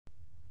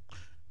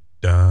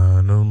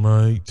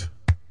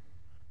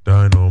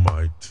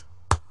Dynamite.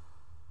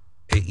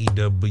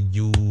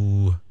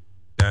 AEW.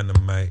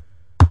 Dynamite.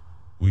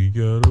 We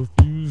got a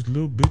fuse,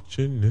 little bitch,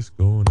 and it's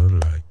gonna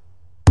light.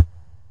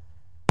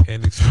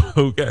 And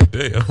explode,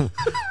 goddamn.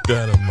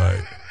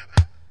 Dynamite.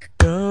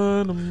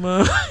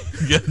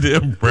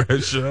 Goddamn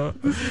Bradshaw.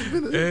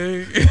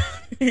 This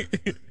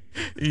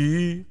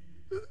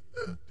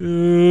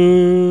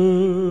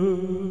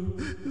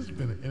has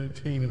been an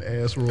entertaining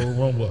ass Royal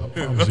Rumble, I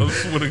promise you. I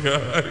swear to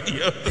God.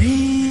 Yo.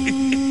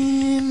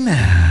 And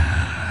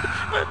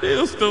now, My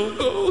damn Stone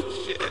Cold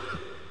shit.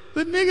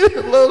 the nigga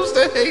that loves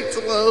to hate to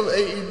love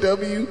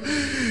AEW,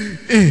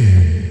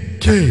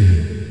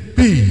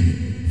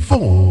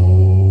 NKB4.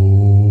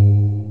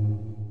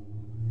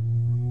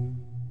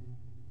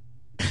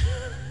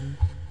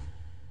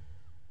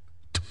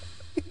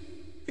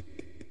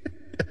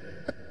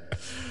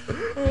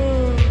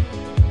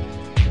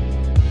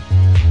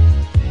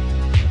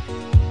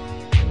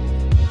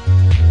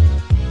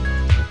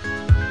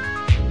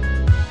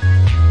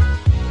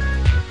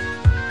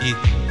 Yeah.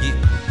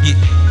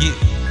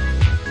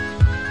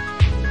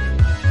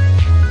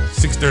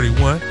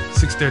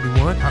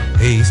 631.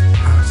 Ace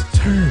House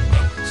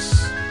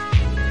Turnbuckles.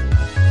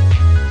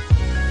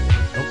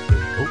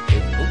 Okay.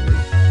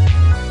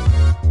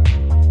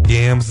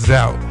 Yams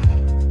out.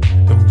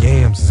 Them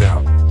yams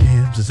out.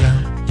 Yams is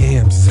out.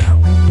 Yams out.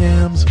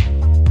 Yams.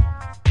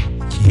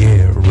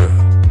 Kiera.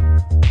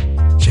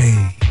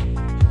 Jay.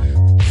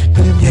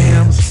 Them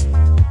yams.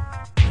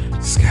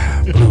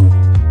 Sky Blue.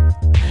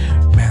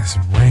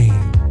 Madison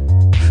Rain.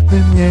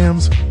 Them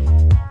yams.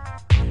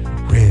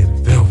 Red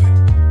Velvet.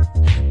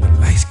 The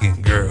light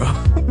skinned girl.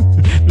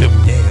 Them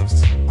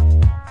yams.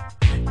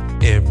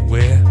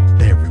 Everywhere.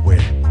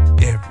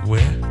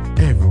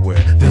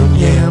 Them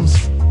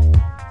yams.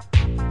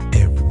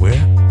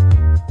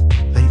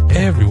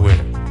 Everywhere.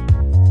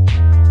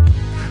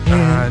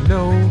 I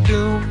know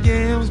them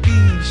yams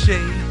be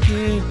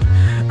shaking.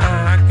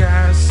 I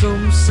got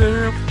some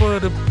syrup for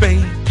the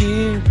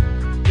bacon.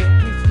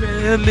 Let me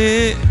smell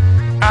it.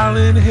 I'll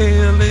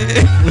inhale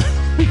it.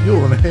 You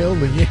wanna hell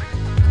the yams?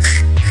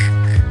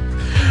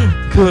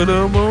 Put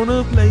them on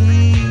a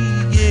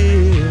plate,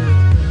 yeah.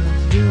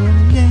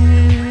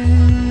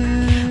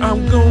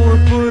 I'm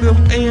going for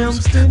them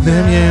yams tonight.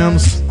 Them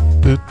yams.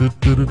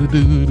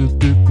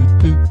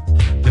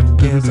 Them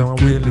yams, I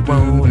really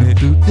want it.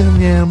 Them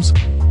yams.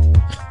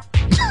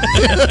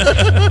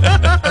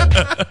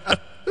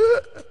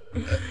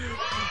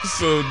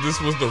 So this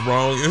was the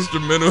wrong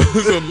instrumental.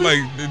 So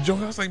like the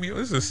joke, I was like, yo,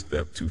 this is a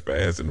step too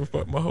fast and it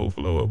fucked my whole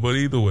flow up. But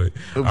either way,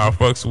 I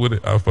fucks with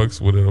it.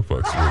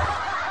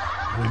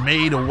 We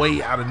made a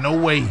way out of no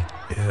way.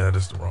 Yeah,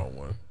 that's the wrong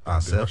one. I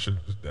Ourself. should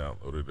have just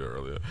downloaded it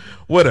earlier.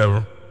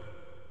 Whatever.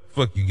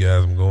 Fuck you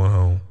guys, I'm going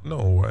home.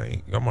 No, I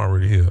ain't. I'm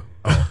already here.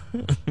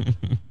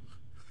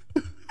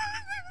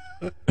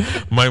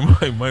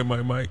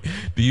 Mike.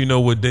 Do you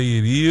know what day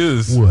it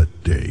is? What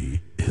day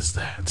is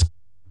that?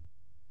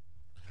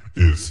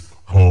 It's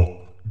hump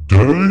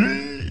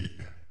day.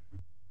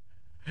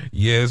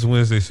 Yeah, it's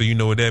Wednesday, so you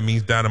know what that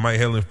means. Dynamite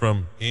hailing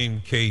from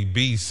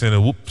MKB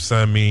Center.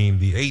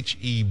 The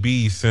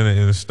HEB Center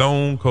in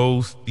Stone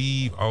Cold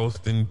Steve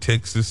Austin,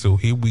 Texas. So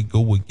here we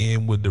go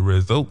again with the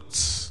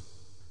results.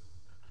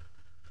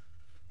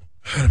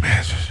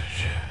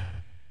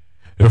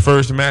 The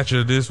first match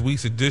of this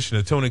week's edition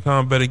of Tony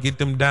Khan better get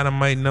them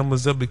Dynamite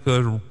numbers up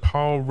because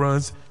Paul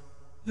runs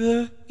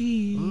the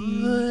E.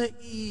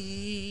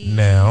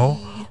 Now,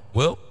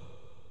 well,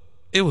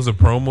 it was a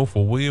promo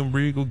for William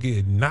Regal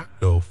getting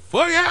knocked the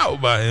fuck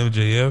out by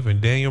MJF and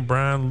Daniel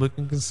Bryan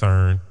looking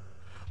concerned.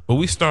 But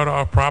we start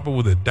off proper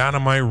with a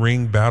Dynamite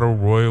Ring Battle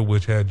Royal,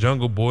 which had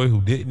Jungle Boy, who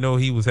didn't know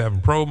he was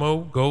having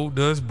promo,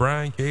 Goldust,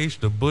 Brian Cage,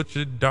 The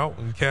Butcher,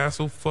 Dalton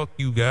Castle, fuck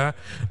you guy,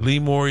 Lee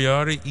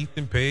Moriarty,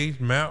 Ethan Page,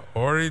 Matt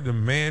Hardy, The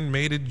Man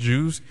Made of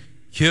Juice,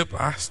 Kip,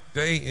 I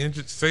Stay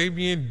Injured,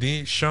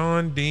 Sabian,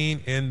 Sean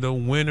Dean, and the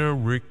winner,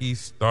 Ricky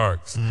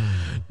Starks.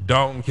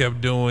 Dalton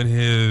kept doing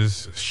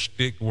his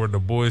shtick where the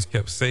boys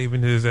kept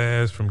saving his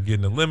ass from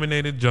getting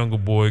eliminated. Jungle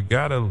Boy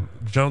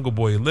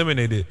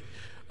eliminated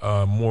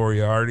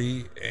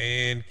Moriarty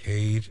and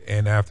Cage,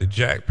 and after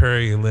Jack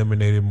Perry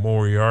eliminated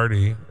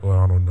Moriarty, well,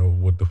 I don't know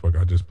what the fuck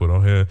I just put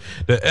on here,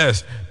 the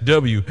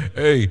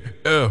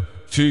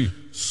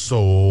SWAFT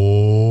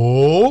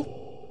So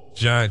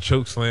giant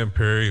chokeslam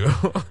Perry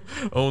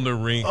on the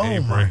ring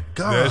apron. My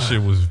God. That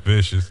shit was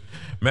vicious.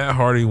 Matt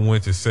Hardy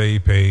went to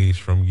save Page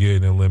from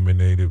getting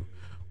eliminated,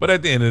 but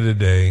at the end of the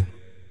day,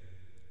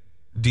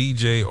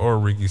 DJ or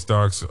Ricky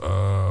Starks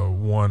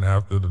won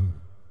after the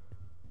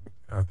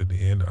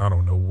end. I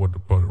don't know what to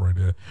put it right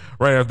there.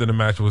 Right after the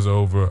match was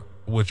over,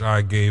 which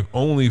I gave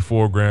only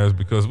 4 grams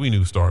because we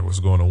knew Stark was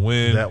going to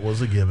win. that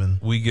was a given.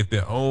 We get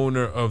the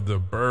owner of the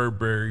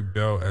Burberry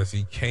belt as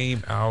he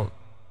came out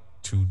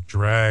to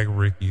drag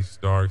Ricky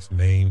Stark's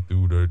name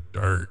through the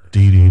dirt.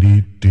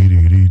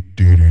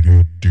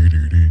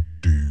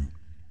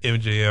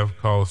 MJF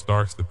called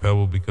Starks the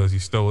Pebble because he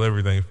stole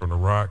everything from The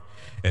Rock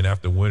And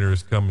after winter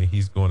is coming,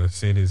 he's going to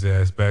send his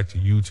ass back to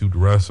YouTube to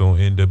wrestle on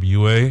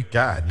NWA.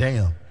 God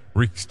damn.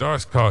 Ricky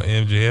Starks called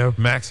MJF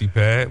Maxi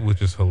Pad,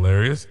 which is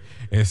hilarious,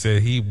 and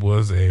said he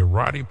was a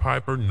Roddy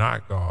Piper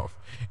knockoff.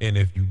 And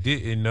if you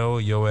didn't know,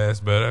 your ass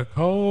better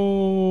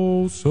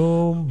call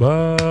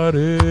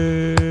somebody.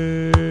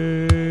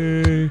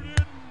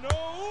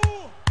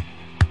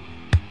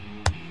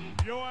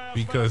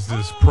 Because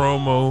this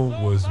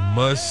promo was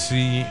must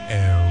see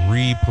and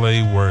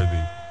replay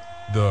worthy.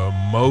 The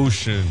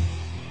emotion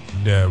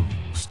that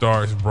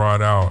Starks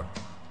brought out,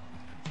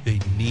 they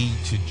need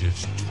to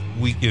just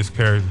tweak his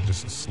character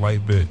just a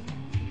slight bit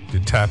to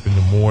tap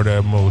into more of that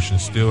emotion.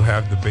 Still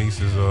have the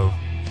basis of,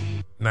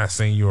 not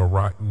saying you're a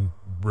rotten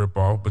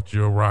ripoff, but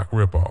you're a rock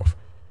ripoff.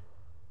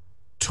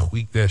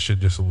 Tweak that shit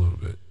just a little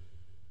bit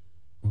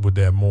with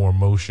that more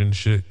emotion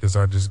shit, because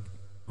I just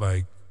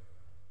like,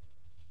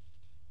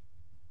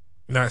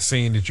 not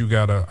saying that you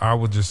gotta, I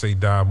would just say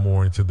dive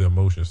more into the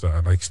emotion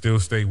side. Like, still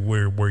stay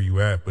where you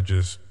at, but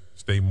just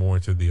stay more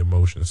into the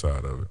emotion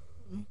side of it.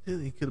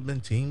 He could have been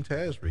Team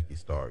Taz Ricky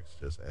Starks,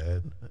 just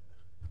add.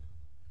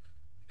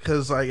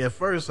 Because, like, at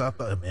first I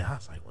thought, man, I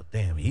was like, well,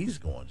 damn, he's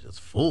going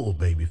just full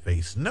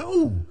babyface.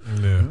 No.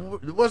 Yeah.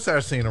 What's our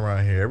scene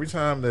around here? Every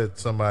time that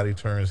somebody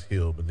turns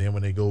heel, but then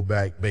when they go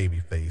back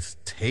babyface,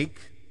 take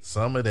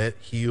some of that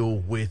heel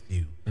with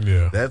you.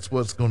 Yeah. That's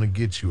what's going to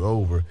get you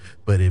over.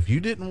 But if you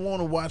didn't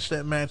want to watch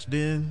that match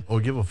then, or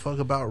give a fuck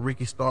about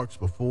Ricky Starks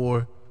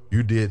before,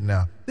 you did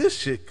now. This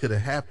shit could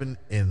have happened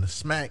in the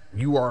Smack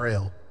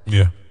URL.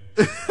 Yeah.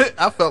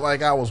 I felt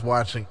like I was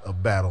watching a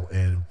battle,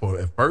 and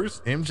at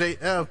first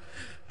MJF,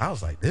 I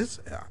was like, "This,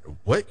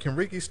 what can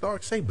Ricky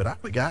Starks say?" But I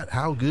forgot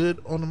how good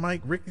on the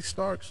mic Ricky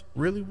Starks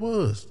really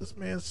was. This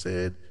man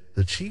said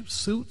the cheap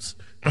suits,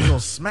 you gonna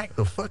smack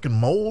the fucking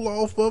mole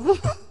off of them.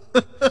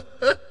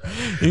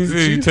 He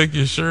said you take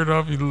your shirt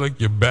off, you look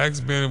like your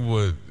back's bent.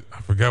 What,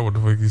 I forgot what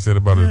the fuck he said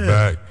about his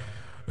back.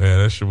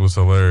 Man, that shit was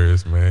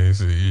hilarious, man. He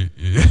said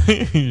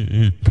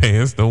your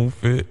pants don't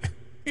fit.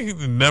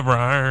 Never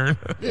iron.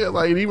 Yeah,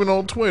 like even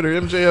on Twitter,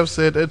 MJF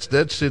said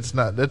that shit's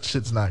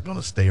not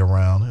gonna stay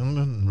around.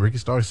 And Ricky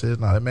Starks says,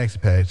 "No, that maxi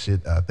pad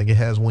shit, I think it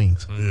has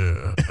wings."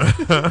 Yeah.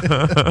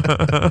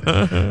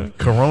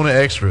 Corona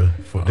Extra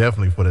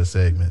definitely for that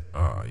segment.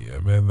 Oh yeah,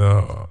 man.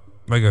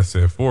 Like I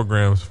said, 4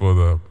 grams for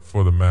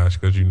the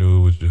match, because you knew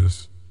it was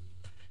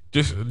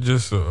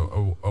just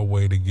a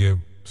way to get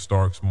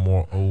Starks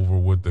more over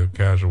with the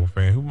casual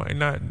fan who might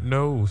not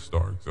know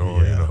Starks,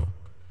 or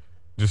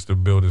just to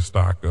build his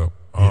stock up.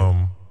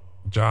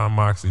 John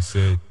Moxley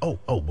said,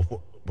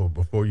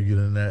 before you get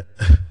in that,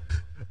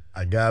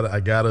 I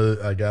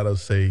gotta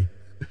say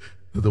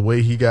the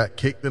way he got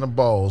kicked in the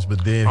balls,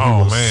 but then he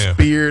was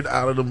speared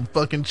out of them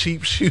fucking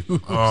cheap shoes.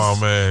 Oh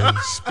man,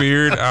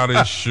 speared out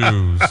his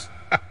shoes.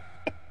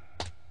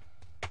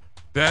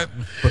 That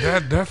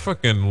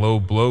fucking low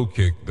blow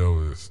kick though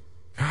is,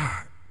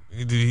 God.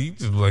 He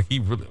just like, he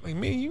really, like,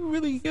 man, you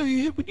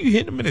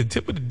hit him in the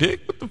tip of the dick?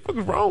 What the fuck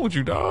is wrong with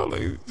you, dog?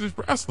 Like, it's just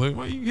wrestling.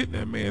 Why you hitting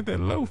that man that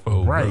low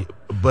for? Right.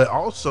 Bro? But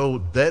also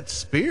that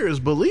spear is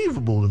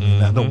believable to me.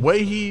 Now the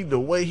way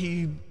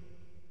he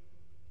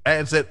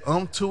adds that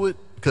to it,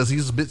 because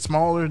he's a bit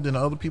smaller than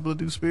other people that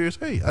do spears.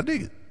 Hey, I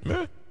dig it.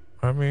 Yeah.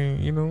 I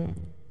mean,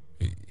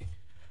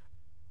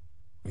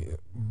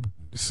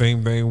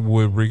 same thing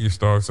with Ricky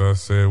Starks. I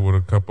said with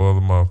a couple other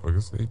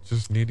motherfuckers, they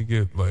just need to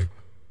get like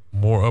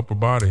more upper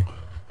body.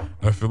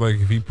 I feel like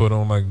if he put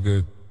on like a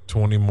good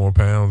 20 more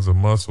pounds of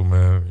muscle,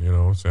 man,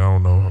 so I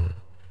don't know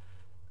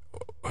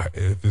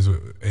if he's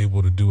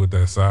able to do it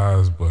that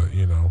size, but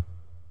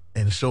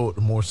and show it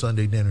to more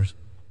Sunday dinners.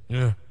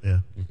 Yeah.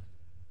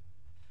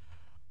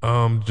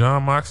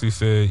 John Moxley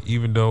said,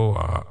 even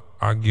though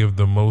I give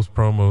the most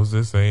promos,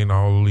 this ain't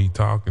all elite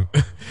talking.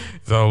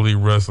 It's all elite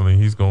wrestling.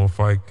 He's gonna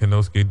fight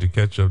Konosuke to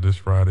catch up this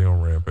Friday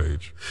on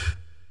Rampage.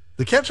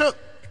 The catch up.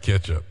 You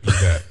got.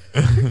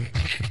 I feel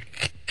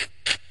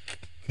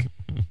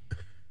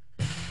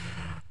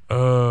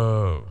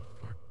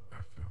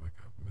like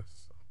I missed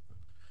something.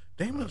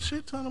 Damn, a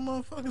shit ton of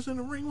motherfuckers in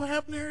the ring. What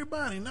happened to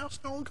everybody? Now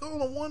Stone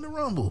Cold won the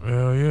Rumble.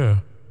 Hell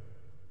yeah.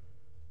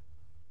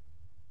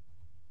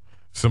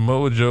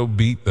 Samoa Joe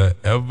beat the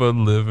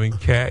ever-living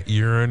cat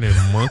urine and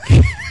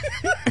monkey.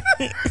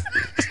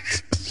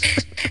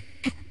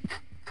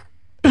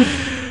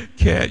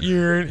 Cat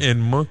urine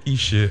and monkey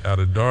shit out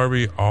of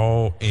Darby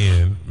all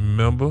in.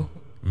 Remember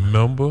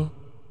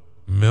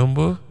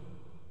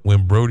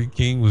when Brody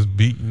King was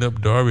beating up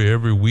Darby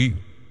every week?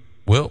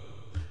 Well,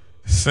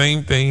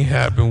 same thing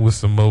happened with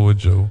Samoa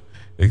Joe,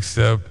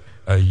 except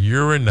a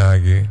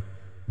urinage,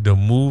 the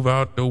move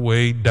out the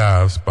way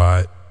dive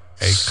spot,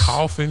 a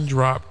coffin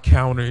drop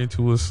counter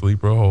into a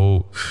sleeper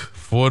hold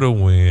for the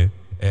win,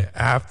 and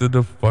after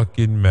the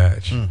fucking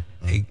match,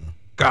 a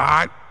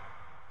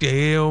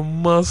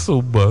goddamn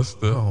muscle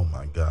buster. Oh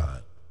my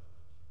God.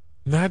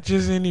 Not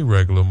just any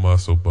regular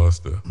muscle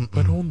buster,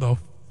 but on the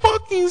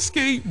fucking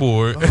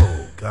skateboard.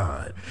 Oh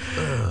God.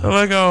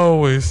 Like I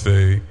always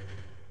say,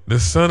 the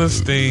son of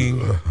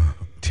Sting,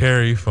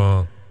 Terry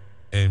Funk,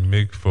 and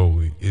Mick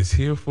Foley is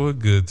here for a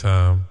good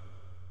time,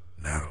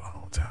 not a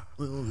long time.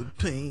 The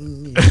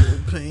pain,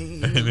 the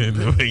pain, And in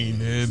the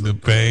pain, and the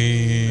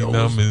pain,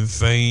 I'm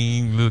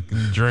insane, looking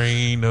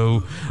drained.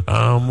 Oh,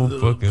 I'm gonna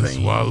fucking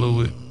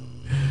swallow it.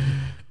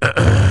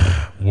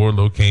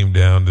 Wardlow came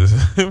down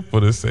for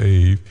the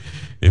save,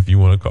 if you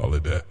want to call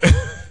it that.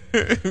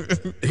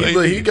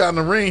 He got in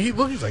the ring.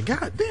 He's like,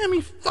 God damn,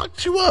 he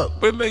fucked you up.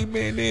 But like,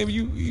 man, damn,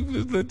 you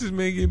just let this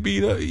man get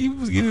beat up. He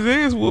was getting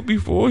his ass whooped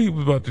before he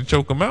was about to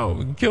choke him out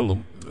and kill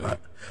him.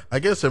 I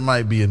guess there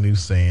might be a new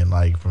saying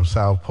like from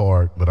South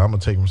Park, but I'm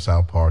gonna take from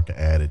South Park and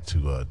add it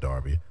to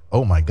Darby.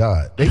 Oh my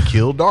God, they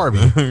killed Darby.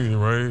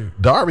 Right?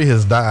 Darby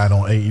has died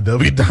on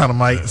AEW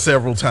Dynamite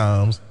several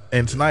times,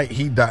 and tonight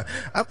he died.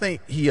 I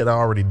think he had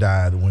already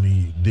died when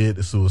he did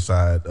the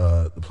suicide,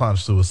 the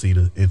plunge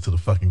suicide into the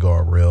fucking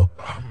guardrail.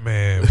 Oh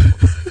man,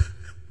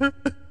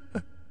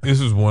 this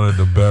is one of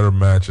the better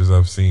matches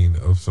I've seen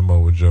of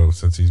Samoa Joe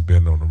since he's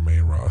been on the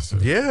main roster.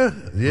 Yeah,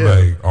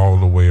 like all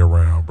the way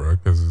around, bro.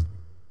 Because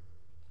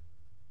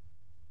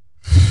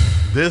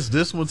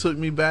this one took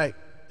me back.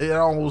 It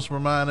almost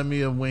reminded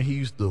me of when he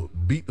used to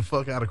beat the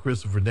fuck out of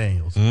Christopher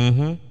Daniels.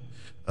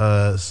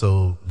 Mm-hmm.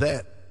 So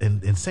that,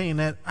 and saying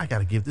that, I got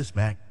to give this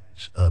match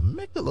a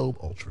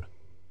Michelob Ultra.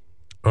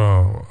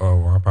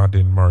 I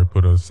didn't already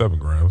put in 7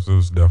 grams. It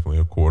was definitely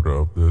a quarter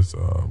of this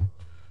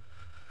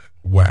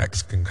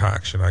wax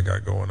concoction I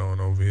got going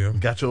on over here.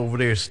 Got you over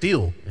there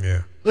still.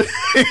 Yeah.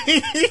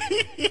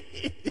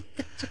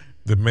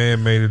 The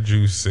man made a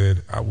juice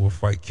said, I will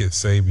fight Kit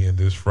Sabian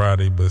this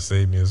Friday, but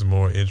Sabian's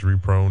more injury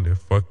prone than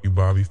fuck you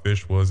Bobby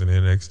Fish was in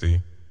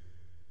NXT.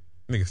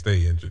 Nigga,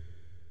 stay injured.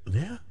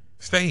 Yeah.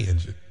 Stay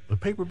injured. The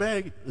paper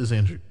bag is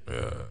injured.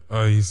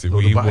 He said,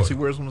 the box he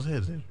wears on his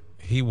head is injured.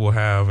 He will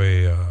have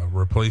a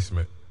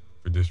replacement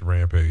for this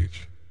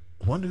Rampage.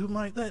 Wonder who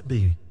might that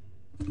be.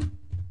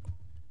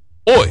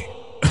 Oi!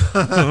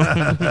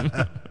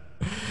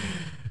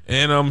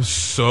 And I'm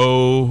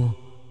so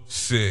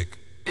sick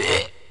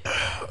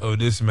of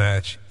this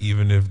match,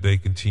 even if they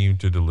continue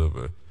to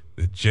deliver.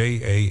 The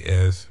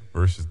JAS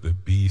versus the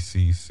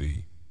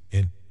BCC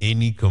in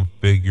any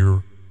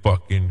configure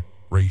fucking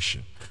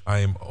ration. I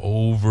am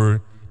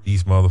over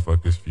these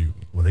motherfuckers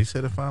feuding. Well, they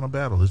said the final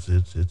battle. It's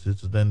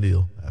a done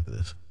deal after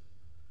this.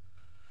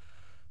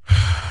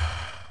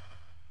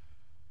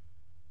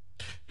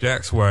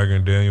 Jack Swagger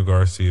and Daniel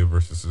Garcia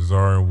versus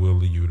Cesaro and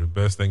Willie U. The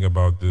best thing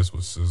about this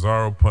was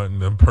Cesaro punting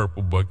the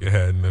purple bucket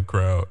hat in the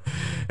crowd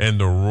and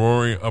the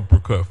roaring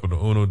uppercut for the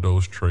Uno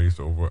Dos Trace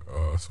over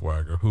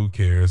Swagger. Who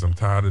cares? I'm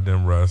tired of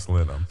them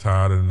wrestling. I'm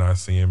tired of not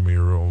seeing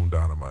Miro on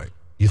Dynamite.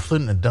 You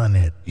shouldn't have done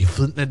that. You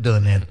shouldn't have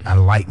done that. I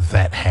like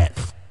that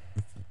hat.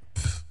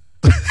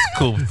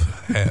 Cool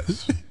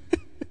hats.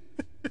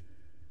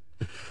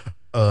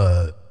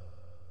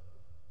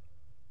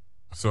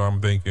 So I'm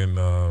thinking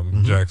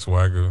Jack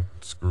Swagger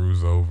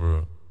screws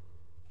over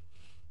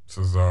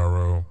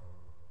Cesaro.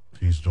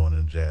 He's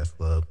joining the Jazz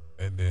Club.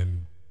 And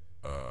then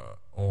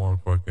on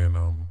fucking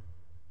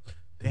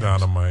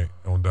Dynamite,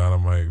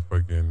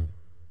 fucking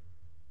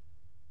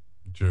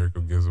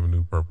Jericho gives him a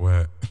new purple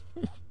hat.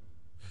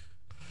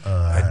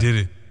 I did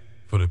it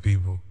for the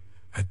people.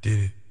 I did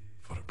it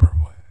for the purple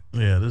hat.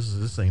 Yeah,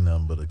 this ain't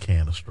nothing but a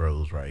can of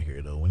Strohs right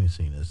here, though. When you've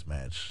seen this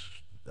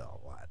match a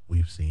lot,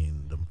 we've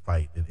seen them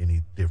fight in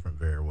any different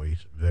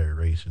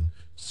variation.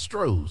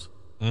 Strohs.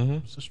 Mm-hmm.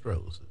 It's the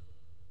Strohs.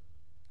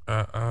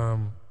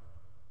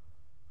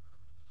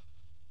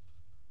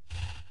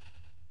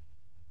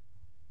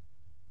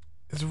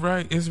 It's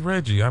right. It's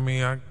Reggie. I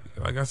mean,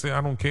 like I said,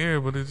 I don't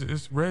care, but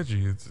it's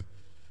Reggie.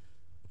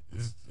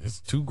 It's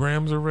 2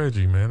 grams of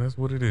Reggie, man. That's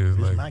what it is.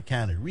 It's like my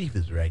kind of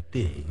reefers right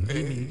there.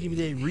 Give me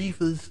that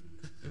reefers.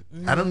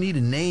 I don't need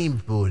a name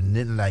for it,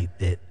 nothing like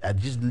that. I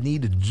just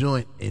need a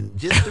joint and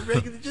just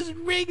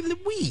regular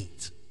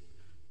weeds.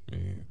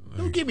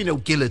 Don't give me no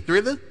Killer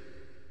Thriller.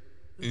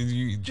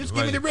 Just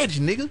give me the Reggie,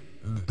 nigga.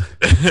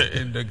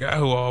 And the guy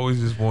who always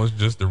just wants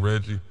just the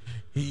Reggie,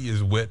 he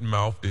is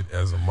wet-mouthed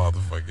as a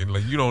motherfucker.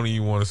 Like, you don't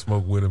even want to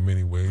smoke with him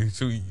anyway.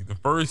 So the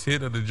first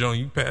hit of the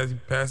joint, you pass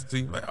it to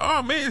him like,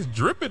 oh man, it's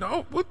dripping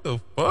off. What the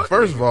fuck?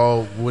 First of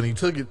all, when he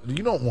took it,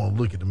 you don't want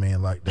to look at the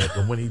man like that.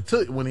 But when he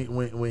took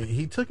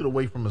it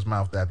away from his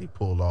mouth after he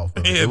pulled off,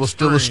 it was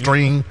still a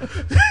string.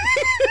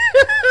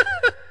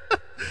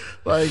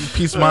 Like a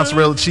piece of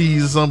mozzarella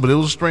cheese or something, but it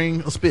was a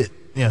string, a spit.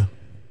 Yeah.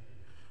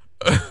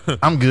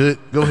 I'm good.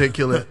 Go ahead,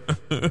 kill it.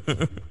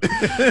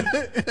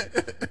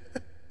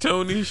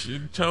 Tony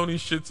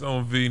shits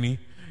on Vinny,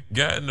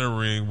 got in the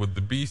ring with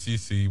the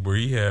BCC where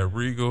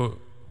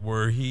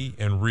he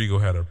and Regal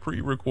had a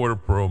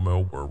pre-recorded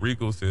promo where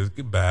Regal says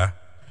goodbye,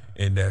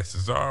 and that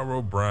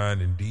Cesaro, Bryan,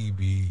 and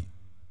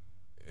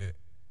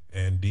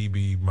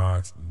DB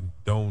Mox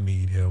don't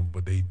need him,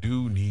 but they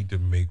do need to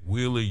make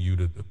Wheeler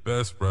Yuta the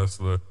best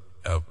wrestler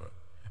ever.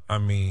 I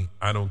mean,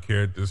 I don't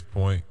care at this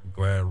point.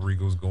 Glad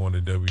Regal's going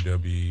to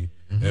WWE,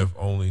 if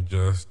only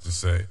just to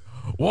say,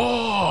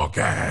 War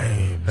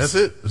Games. That's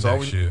it. That's all.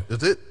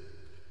 That's it.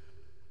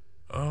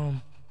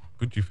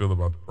 What you feel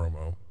about the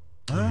promo?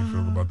 What do you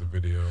feel about the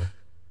video?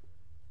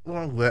 Well,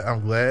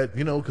 I'm glad,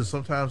 because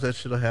sometimes that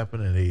should have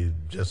happened and they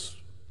just,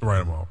 Write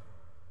them off.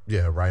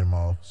 write them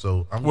off.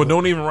 So Well,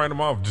 don't even write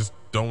them off. Just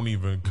don't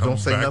even come don't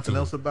say back nothing to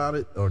else it. about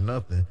it or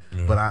nothing.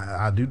 Yeah. But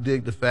I do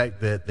dig the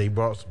fact that they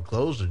brought some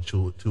closure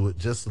to it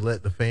just to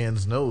let the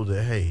fans know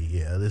that, hey,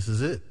 yeah, this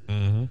is it.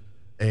 Mm-hmm.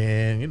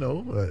 And,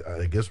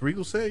 I guess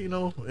Regal said,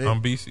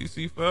 I'm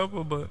BCC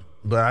forever,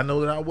 but I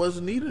know that I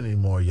wasn't needed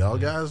anymore. Y'all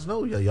guys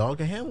know, y'all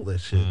can handle that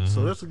shit.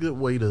 So that's a good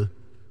way to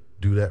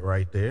do that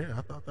right there.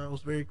 I thought that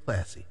was very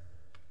classy.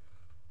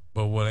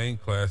 But what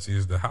ain't classy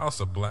is the House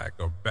of Black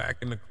are back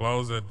in the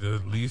closet.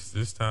 At least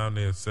this time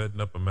they're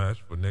setting up a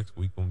match for next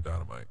week on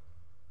Dynamite.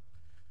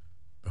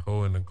 The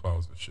whole in the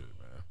closet shit,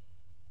 man.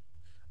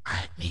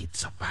 I need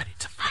somebody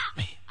to fight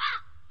me.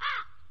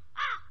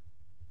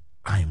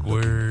 I am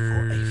looking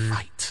for a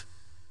fight.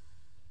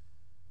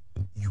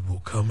 You will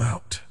come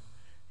out.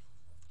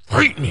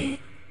 Fight me.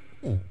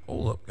 Oh,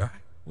 hold up, guy.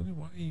 Why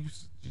are you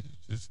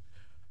just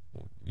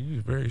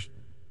you very?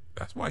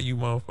 That's why you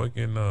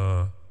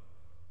motherfucking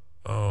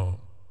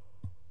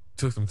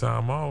took some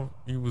time off.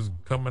 He was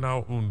coming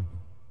out and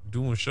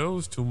doing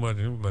shows too much,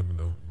 and it was like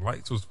the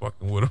lights was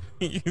fucking with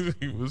him.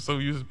 He was so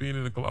used to being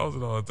in the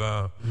closet all the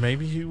time.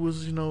 Maybe he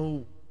was,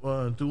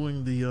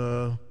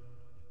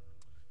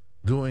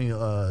 doing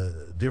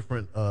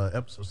different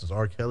episodes since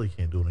R. Kelly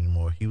can't do it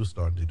anymore. He was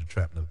starting to do the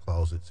Trapped in the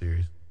Closet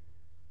series.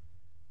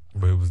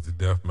 But it was the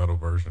death metal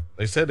version.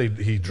 They said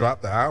he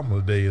dropped the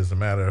album today, as a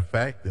matter of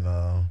fact, and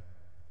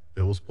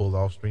it was pulled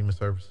off streaming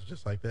services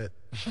just like that.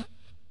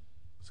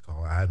 It's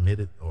called I Admit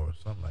It or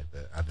something like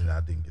that. I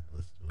didn't get to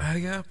listen to it. I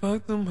got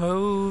fucked them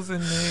hoes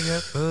and they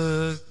got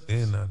fucked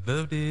and I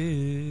loved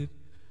it.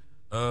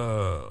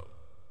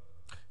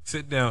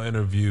 Sit down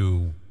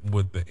interview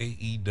with the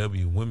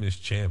AEW Women's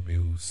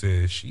Champion who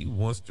says she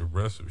wants to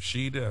wrestle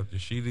Sheeta after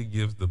Sheeta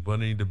gives the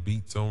bunny the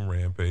beats on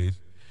Rampage,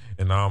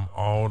 and I'm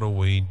all the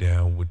way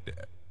down with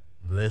that.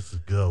 Let's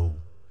go.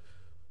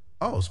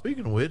 Oh,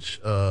 speaking of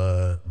which,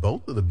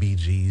 both of the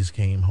BGs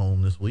came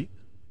home this week.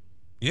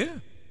 Yeah.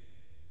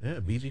 Yeah,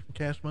 BG from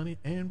Cash Money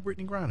and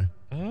Brittany Griner.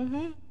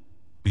 Mm-hmm.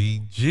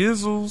 Be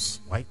jizzles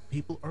White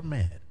people are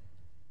mad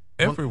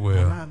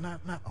everywhere. Well,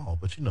 not all,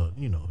 but you know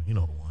the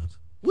ones.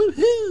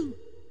 Woohoo!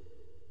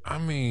 I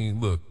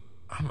mean, look,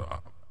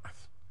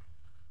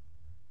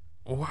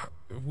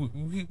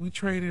 we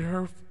traded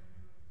her.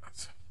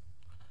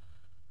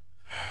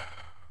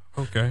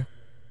 Okay.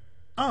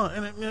 Oh,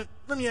 and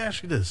let me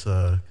ask you this,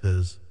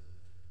 because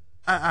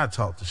I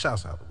talked to,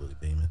 shouts out to Willie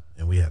Beeman,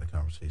 and we had a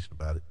conversation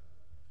about it.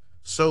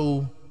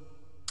 So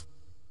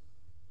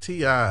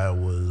T.I.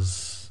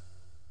 was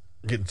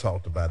getting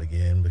talked about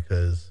again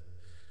because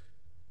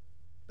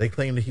they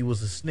claimed that he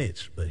was a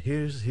snitch, but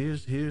here's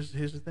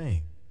the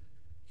thing.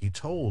 He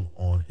told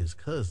on his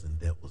cousin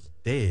that was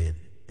dead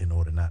in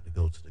order not to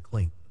go to the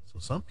clink. So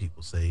some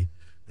people say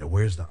that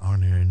where's the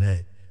honor in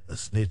that? A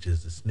snitch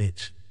is a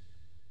snitch.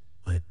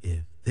 But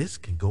if this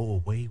can go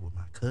away with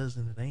my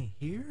cousin that ain't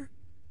here,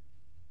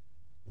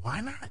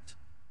 why not?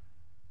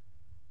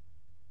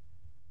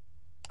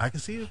 I can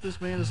see if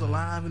this man is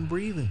alive and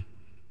breathing.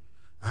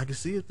 I can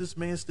see if this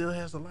man still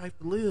has a life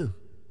to live.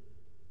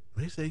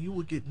 They say you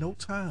will get no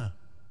time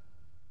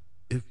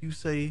if you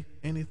say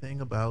anything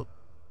about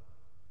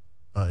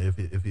if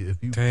you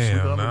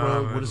sweep on the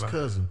road with his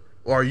cousin.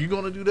 Or are you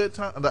going to do that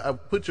time?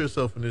 Put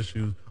yourself in his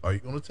shoes. Are you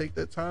going to take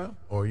that time,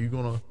 or are you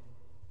going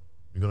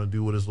to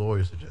do what his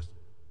lawyer suggested?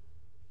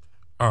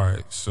 All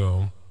right,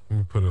 so let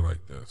me put it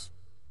like this.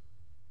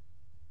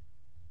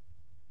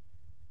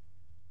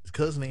 His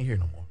cousin ain't here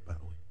no more, by the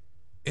way.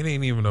 It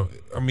ain't even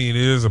I mean,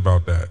 it is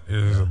about that. It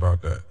is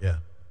about that. Yeah.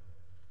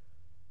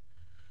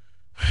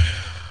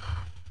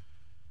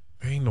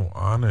 There ain't no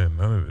honor in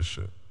none of this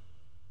shit.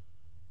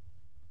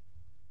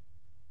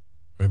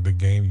 Like the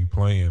game you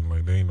playing,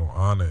 like there ain't no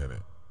honor in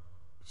it.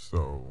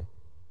 So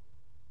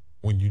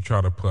when you try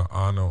to put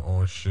honor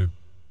on shit,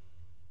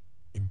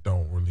 it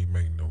don't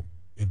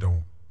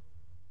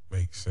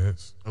make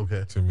sense.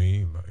 Okay. To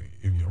me, like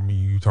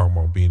you talking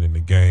about being in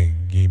the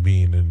game,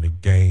 being in the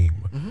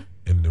game,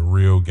 in the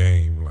real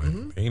game, like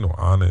there ain't no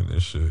honor in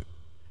this shit.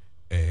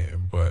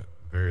 But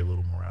very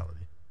little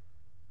morality.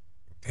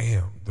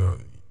 Damn,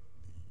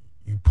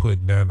 you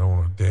putting that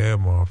on a dead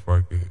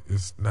motherfucker.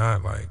 It's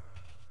not like,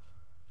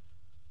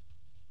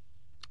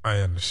 I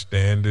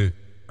understand it.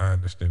 I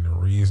understand the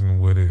reason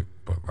with it,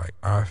 but like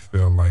I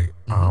feel like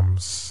I'm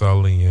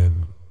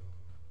sullying,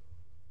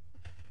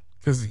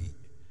 because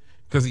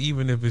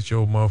even if it's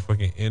your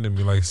motherfucking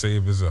enemy, like say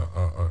if it's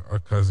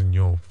a cousin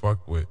you don't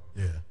fuck with,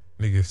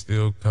 nigga,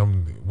 still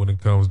come when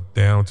it comes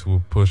down to a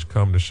push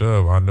come to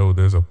shove. I know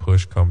there's a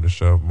push come to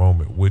shove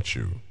moment with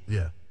you.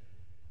 Yeah.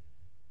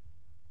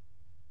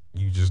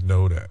 You just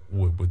know that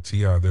with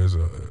T.I. there's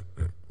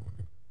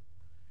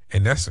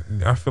and that's,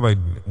 I feel like,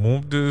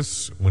 won't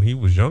this when he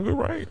was younger,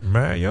 right?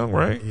 Mad young,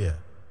 right? Yeah.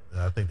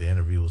 I think the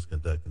interview was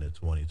conducted in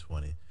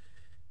 2020.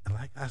 And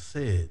like I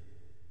said,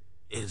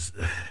 is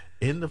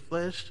in the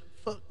flesh?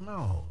 Fuck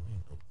no.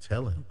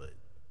 Tell him, but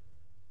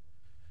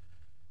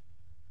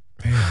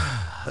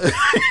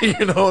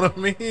you know what I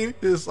mean?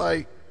 It's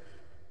like,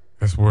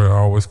 That's where it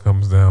always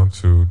comes down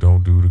to: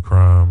 don't do the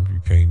crime, you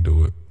can't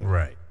do it.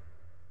 Right.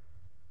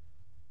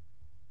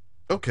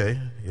 Okay.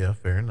 Yeah.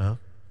 Fair enough.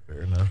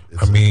 Fair enough.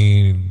 I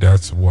mean,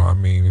 that's why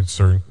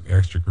certain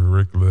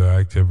extracurricular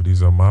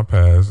activities on my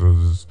past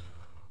is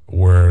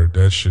where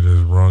that shit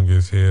has rung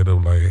its head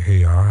of like,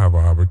 hey, I have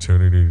an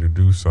opportunity to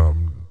do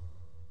something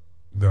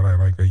that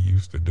I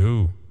used to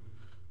do.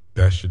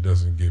 That shit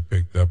doesn't get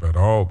picked up at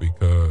all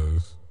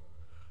because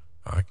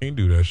I can't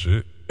do that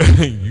shit.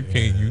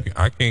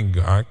 I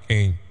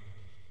can't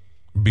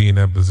be in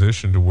that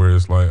position to where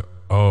it's like,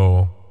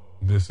 oh,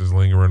 this is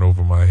lingering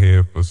over my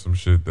head for some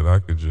shit that I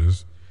could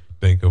just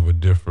think of a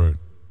different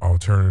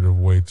alternative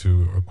way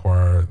to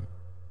acquire,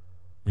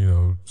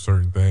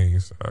 certain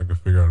things. I could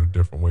figure out a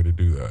different way to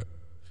do that.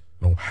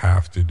 I don't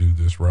have to do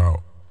this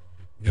route.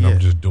 And I'm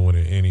just doing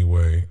it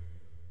anyway.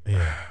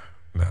 Yeah.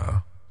 Nah.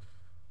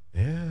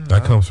 Yeah.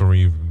 That comes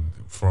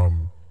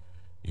from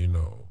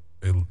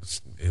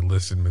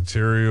illicit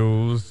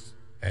materials,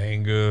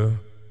 anger,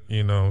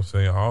 I'm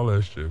saying, all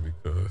that shit,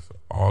 because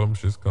all them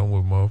shits come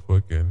with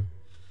motherfucking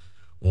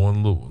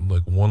one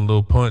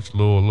little punch,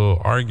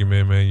 little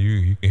argument, man.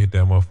 You can hit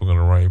that motherfucker in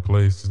the right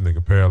place. This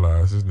nigga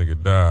paralyzed. This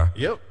nigga die.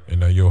 Yep. And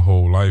now your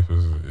whole life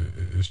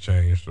is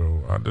changed.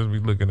 So I just be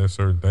looking at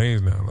certain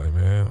things now, like,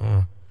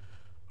 man,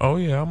 oh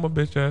yeah, I'm a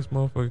bitch ass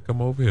motherfucker.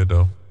 Come over here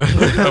though.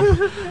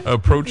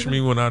 Approach me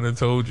when I done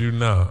told you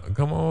nah.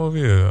 Come on over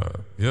here.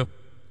 Yep.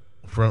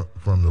 From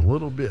the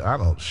little bit, I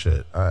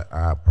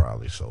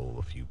probably sold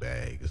a few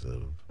bags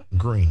of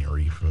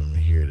greenery from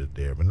here to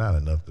there, but not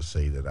enough to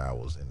say that I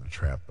was in the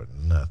trap or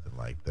nothing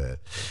like that.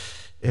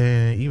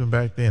 And even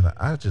back then,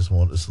 I just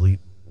wanted to sleep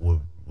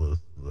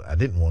I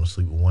didn't want to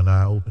sleep with one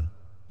eye open.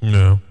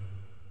 No.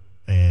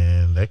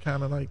 And that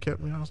kind of like kept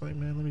me. I was like,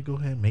 man, let me go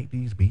ahead and make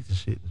these beats and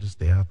shit and just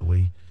stay out the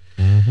way.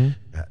 Mm-hmm.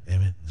 God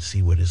damn it, and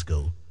see where this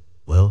go.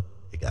 Well,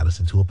 it got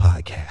us into a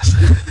podcast.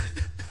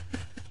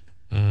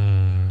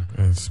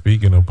 And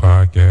speaking of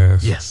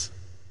podcasts, yes.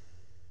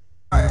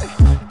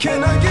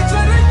 Can I get to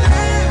the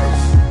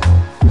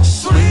dance?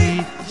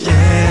 Sweet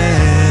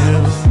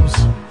jams.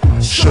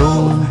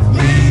 Show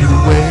me the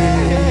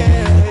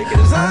way,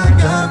 'Cause I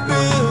got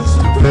bills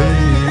to pay.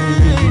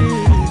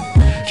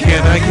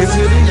 can I get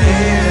to the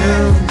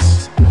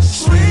jams?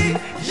 Sweet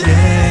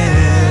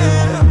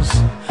jams.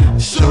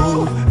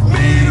 Show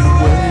me the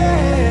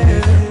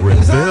way. red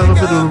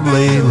velvet of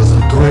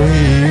Layla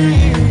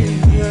Gray.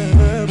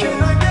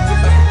 Can I get to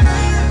the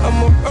dance? I'm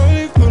up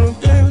early for them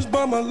games,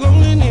 but my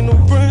lonely need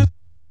no friends.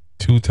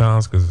 2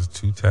 times because it's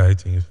 2 tag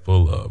teams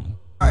full of them.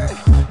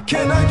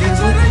 Can I get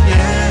to the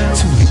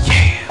yams? To the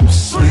yams.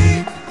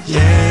 Sweet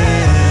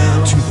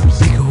yams. To the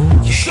big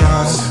old yams.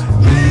 Show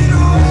me the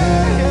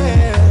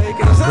way.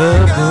 'Cause I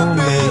got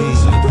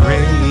bills to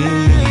pay.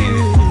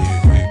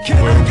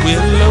 Can I get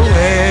to the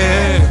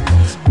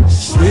yams?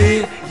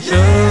 Sweet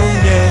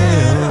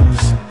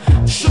yams.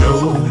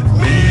 Show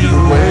me the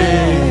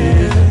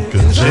way.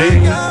 'Cause I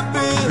got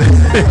bills to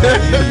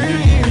pay.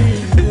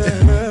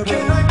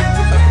 Can I get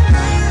to the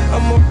yams?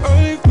 I'm up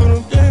early for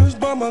them games,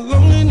 but my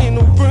lonely need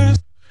no friends.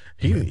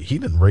 He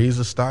didn't raise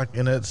the stock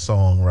in that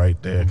song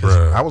right there. 'Cause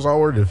Bruh. I was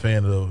already a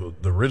fan of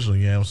the original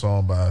Yam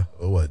song by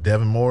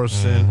Devin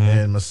Morrison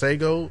and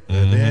Masego,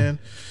 and then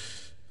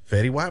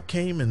Fetty Wap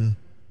came and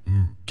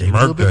gave a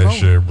little Murk bit that more.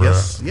 shit, bro.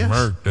 Yes,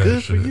 Murk that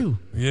good shit. for you.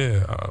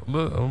 Yeah,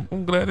 look,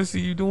 I'm glad to see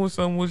you doing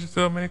something with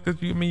yourself, man.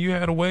 Because you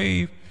had a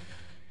wave,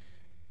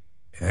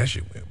 and that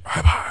shit went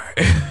bye.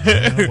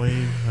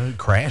 It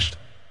crashed.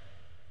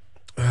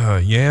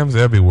 Yams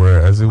everywhere,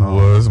 as it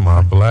was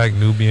my black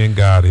Nubian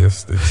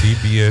goddess, the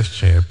TBS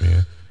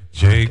champion,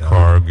 Jay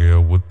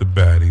Cargill with the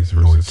baddies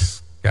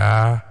versus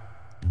Sky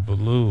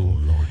Blue.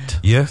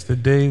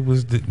 Yesterday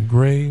was the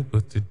gray,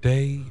 but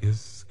today is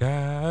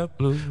Sky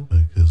Blue.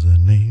 Because her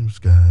name's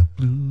Sky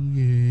Blue,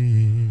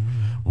 yeah.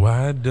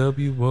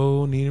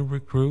 YWO need a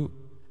recruit,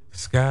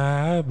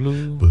 Sky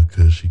Blue.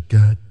 Because she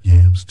got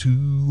yams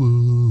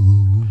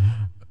too.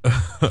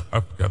 I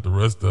forgot the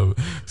rest of it.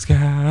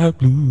 Sky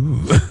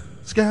Blue.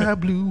 Sky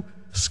Blue,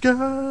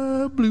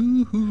 Sky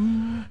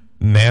Blue.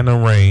 Nana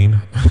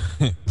Rain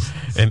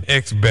and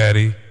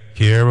ex-baddie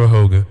Kiara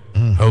Hogan.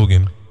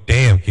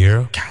 Damn,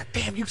 Kiara. God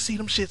damn, you see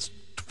them shits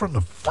from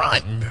the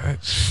front.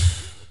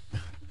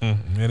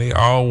 And they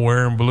all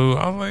wearing blue.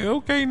 I was like,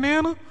 okay,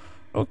 Nana.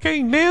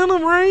 Okay, Nana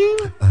Rain.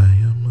 I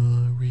am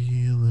a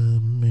real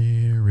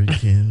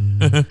American.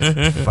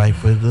 Fight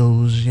for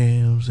those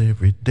yams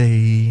every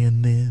day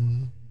and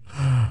then.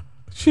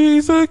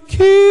 She's a killer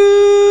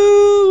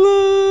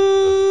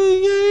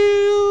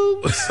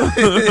yams.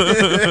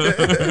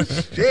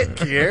 Shit,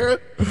 Kiara.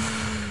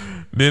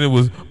 Then it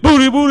was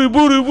booty, booty,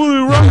 booty,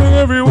 booty, rocking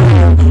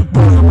everywhere. Booty,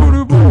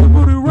 booty, booty,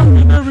 booty,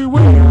 rocking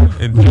everywhere.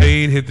 And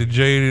Jade hit the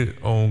Jaded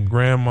on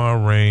Grandma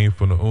Rain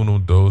from the Uno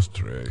Dos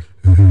Tres.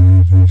 Yeah,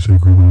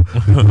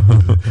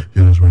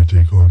 that's right.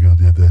 Jay Cargill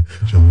did that.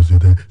 She always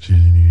did that. She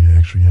didn't need any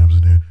extra yams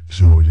in there.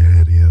 She always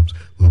had yams.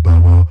 Little Bow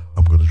Wow,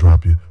 I'm gonna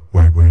drop you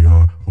right where you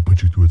are. I'll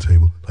put you through a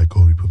table like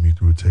Cody put me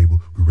through a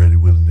table. We're ready,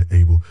 willing, and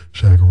able.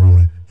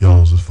 Shakaroni,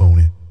 y'all's is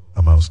phony.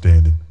 I'm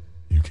outstanding.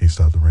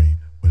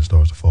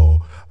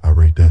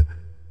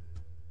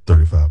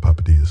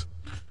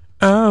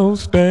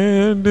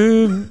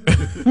 outstanding.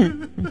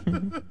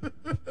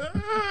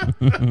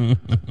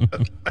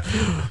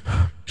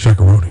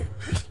 Shakaroni.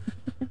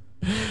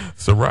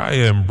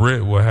 Saraya and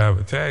Britt will have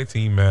a tag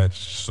team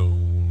match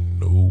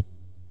soon.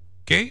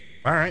 Okay.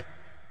 All right.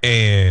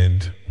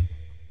 And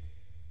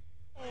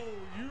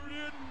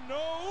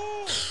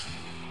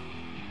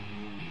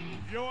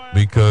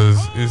because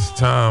it's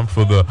time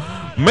for the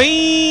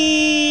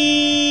main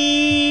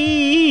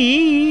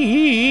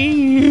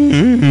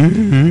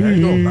There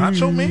you go,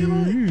 Nacho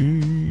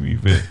Man.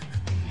 event.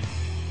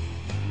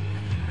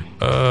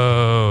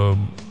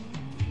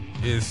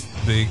 It's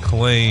the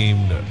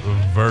Acclaimed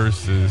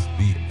versus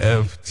the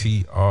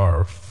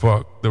FTR.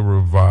 Fuck the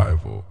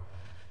Revival.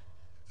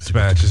 This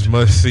match is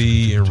must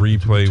see and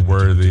replay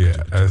worthy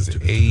as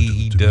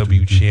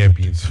AEW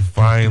champions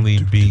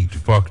finally beat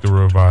Fuck the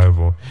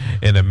Revival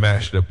in a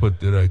match that put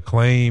the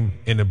Acclaim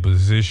in a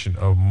position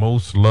of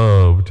most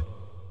loved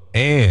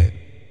and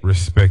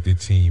respected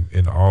team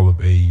in all of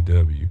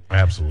AEW.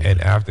 Absolutely.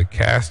 And after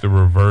Caster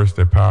reversed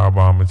their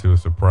powerbomb into a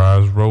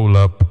surprise roll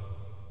up,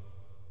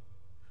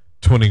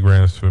 20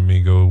 grams for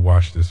me. Go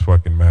watch this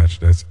fucking match.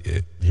 That's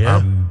it. Yeah.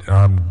 I'm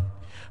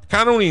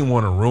kind of don't even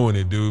want to ruin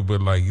it, dude,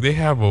 but like they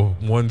have a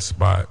one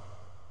spot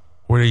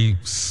where they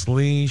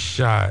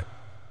slingshot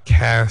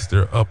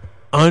Caster up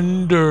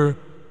under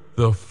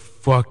the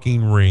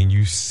fucking ring.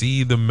 You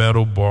see the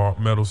metal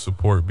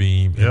support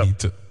beam, and Yep. he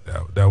took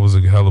that was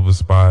a hell of a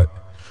spot.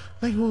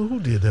 I think who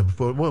did that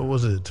before? What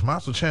was it?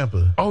 Tommaso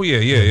Ciampa. Oh yeah.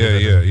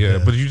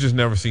 But you just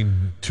never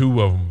seen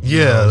two of them. You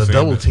know Yeah, what I'm the saying?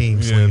 double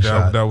team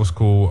slingshot. That was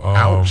cool.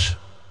 Ouch.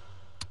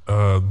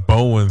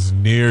 Bowens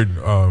near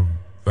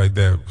like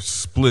that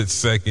split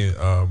second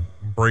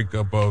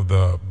breakup of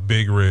the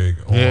big rig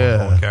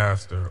on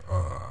Caster.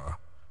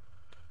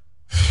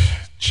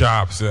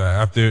 Chops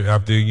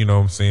after you know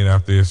what I'm saying,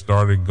 after it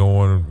started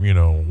going, you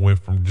know, went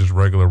from just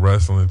regular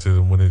wrestling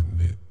to when the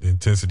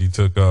intensity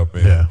took up,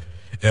 and Yeah.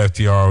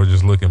 FTR was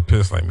just looking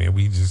pissed like, man,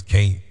 we just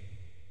can't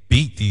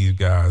beat these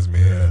guys,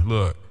 man. Yeah.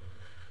 Look,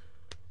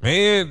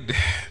 man,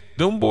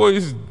 them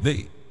boys,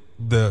 the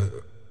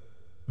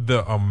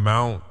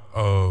amount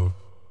of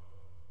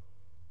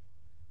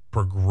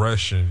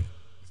progression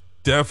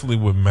definitely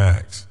with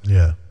Max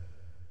Yeah.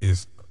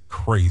 is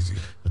crazy.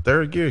 The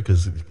third gear,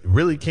 because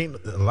really can't.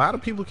 A lot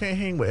of people can't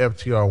hang with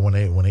FTR when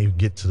they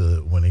get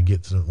to when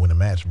the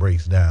match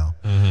breaks down,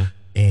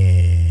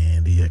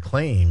 and the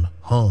Acclaim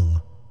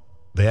hung.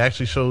 They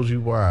actually shows you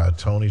why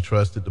Tony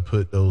trusted to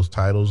put those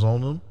titles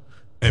on them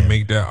And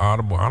make that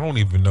audible. I don't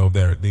even know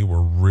that they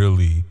were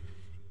really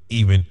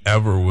even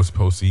ever was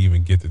supposed to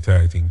even get the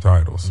tag team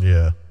titles.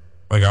 Yeah.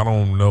 Like, I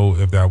don't know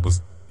if that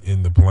was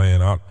in the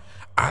plan.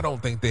 I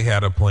don't think they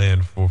had a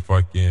plan for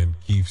fucking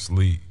Keith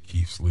Lee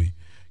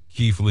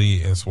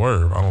and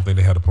Swerve. I don't think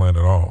they had a plan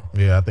at all.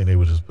 Yeah, I think they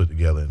were just put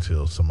together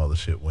until some other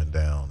shit went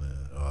down,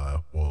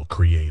 or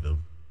creative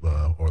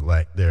or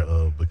lack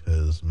thereof.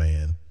 Because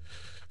man,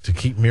 to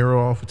keep Miro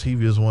off of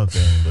TV is one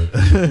thing,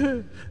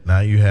 but now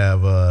you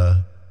have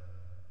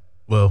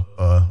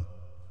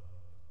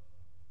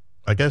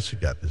I guess you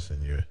got this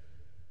in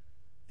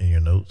your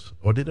notes,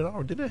 or did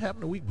it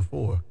happen the week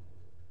before?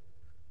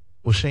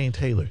 With Shane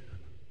Taylor?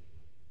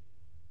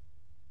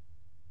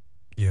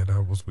 Yeah,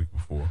 that was week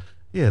before.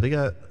 Yeah, they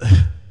got.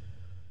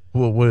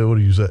 what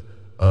do you say?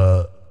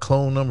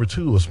 Clone number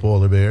 2 of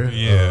Spoiler Bear.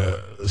 Yeah,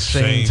 Shane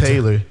Shane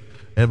Taylor.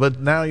 But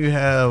now you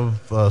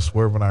have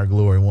Swerve in Our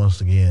Glory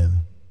once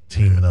again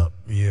teaming up.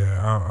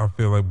 Yeah, I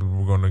feel like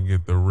we're going to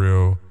get the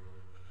real.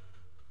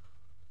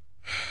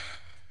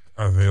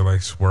 I feel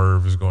like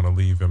Swerve is going to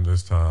leave him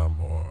this time,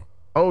 or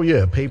Oh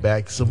yeah,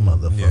 Payback's a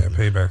motherfucker. yeah,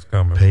 Payback's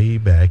coming.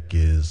 Payback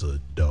is a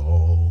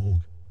dog.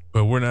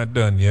 But we're not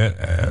done yet,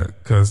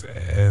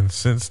 and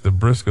since the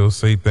Briscoes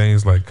say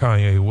things like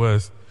Kanye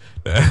West,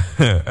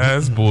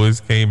 Ass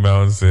Boys came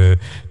out and said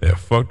that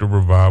Fuck the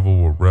Revival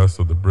will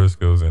wrestle the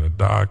Briscoes in a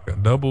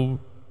double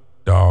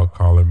dog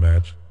collar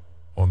match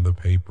on the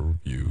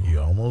pay-per-view. You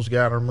almost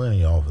got our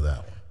money off of that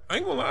one. I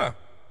ain't gonna lie.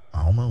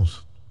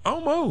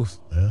 Almost.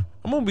 Yeah.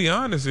 I'm gonna be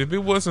honest. If it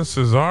wasn't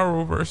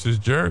Cesaro versus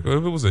Jericho,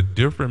 if it was a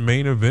different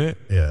main event,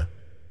 Yeah.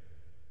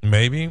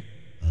 maybe.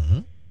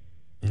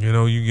 You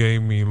know, you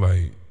gave me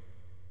like,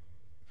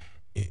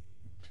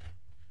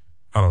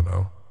 I don't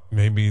know.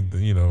 Maybe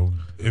you know,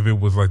 if it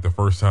was like the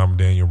first time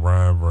Daniel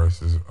Bryan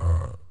versus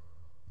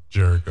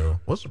Jericho.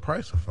 What's the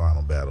price of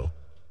Final Battle?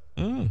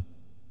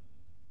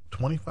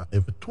 25.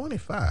 If it's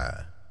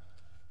 25.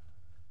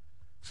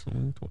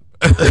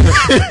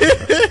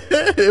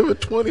 If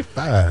it's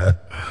 25.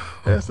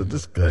 That's a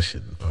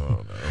discussion.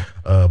 Oh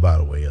no. By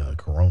the way,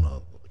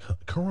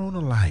 Corona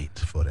Light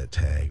for that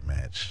tag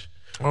match.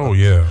 Oh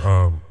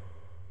yeah.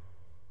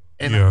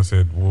 And Yeah, I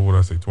said, what would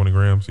I say? 20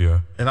 grams? Yeah.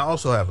 And I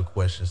also have a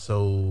question.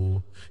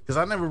 So, because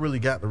I never really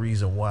got the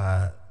reason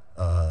why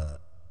the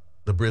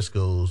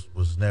Briscoes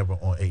was never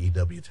on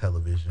AEW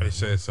television. They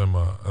said some.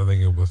 I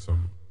think it was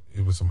some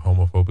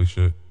homophobic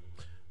shit.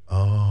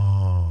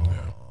 Oh,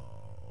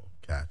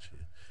 gotcha.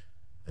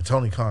 And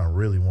Tony Khan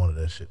really wanted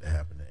that shit to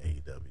happen to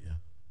AEW.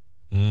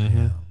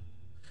 Mm-hmm. God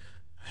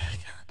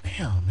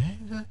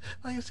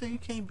nigga saying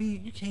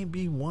you can't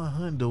be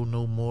 100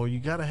 no more. You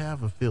gotta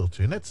have a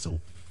filter, and that's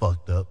so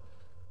fucked up.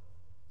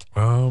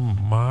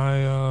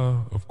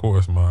 Of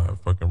course, my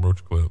fucking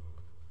Roach Clip.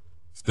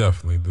 It's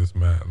definitely this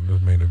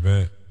main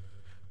event.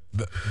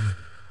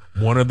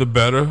 One of the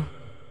better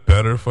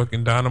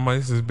fucking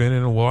Dynamites has been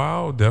in a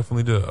while.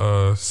 Definitely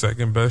the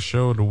second best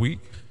show of the week.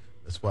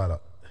 That's why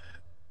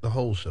the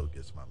whole show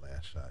gets my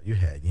last shot. You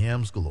had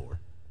yams galore.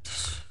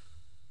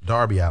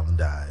 Darby Allin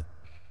died.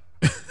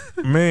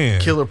 Man,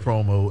 Killer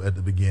promo at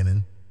the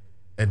beginning,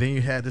 and then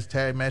you had this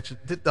tag match.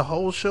 The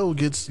whole show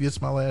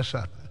gets my last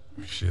shot.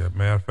 Shit,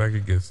 matter of fact,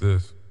 it gets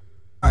this.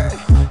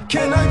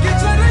 Can I get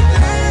to the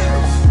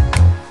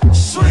yams?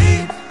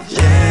 Sweet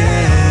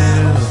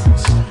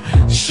yams.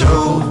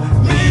 Show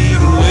me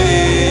the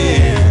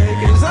way,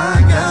 'cause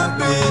I got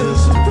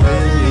bills to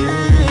pay.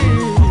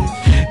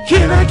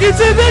 Can I get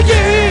to the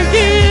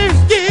yams?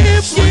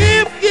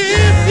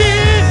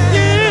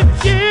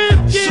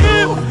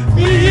 Show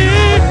me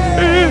yeah.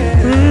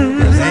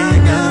 'Cause I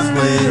got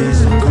bills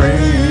to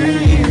pay.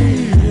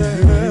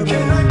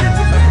 Can I get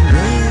to the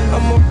yams?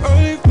 I'm up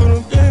early for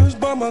them games,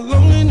 but my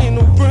lonely need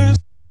no friends.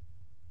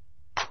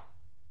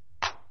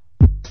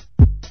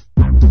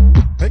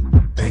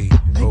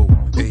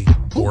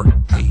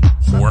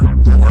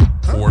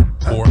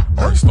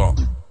 Or stop.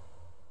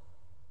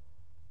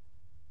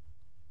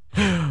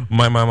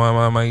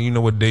 My, you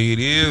know what day it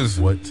is?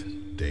 What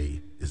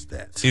day is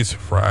that? It's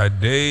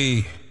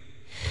Friday.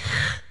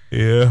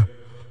 Yeah.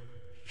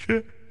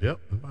 Shit. Yep.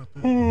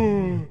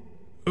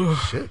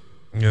 Shit.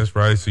 Yeah, it's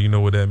Friday, so you know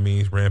what that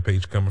means.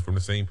 Rampage coming from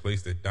the same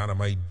place that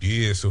Dynamite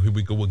did. So here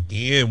we go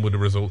again with the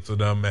results of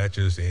the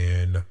matches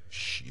and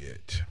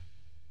shit.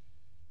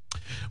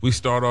 We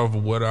start off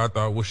with what I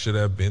thought should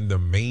have been the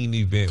main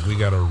event. We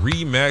got a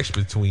rematch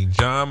between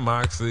Jon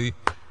Moxley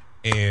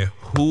and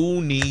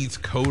who needs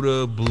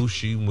Kota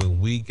Ibushi when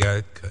we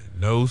got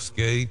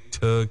Konosuke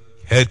to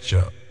catch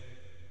up.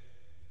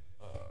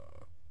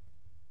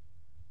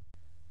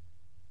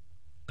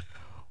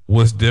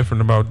 What's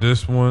different about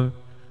this one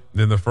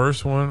than the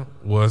first one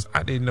was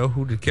I didn't know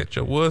who the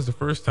catch-up was the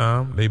first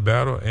time they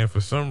battled, and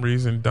for some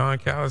reason Don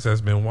Callis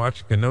has been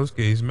watching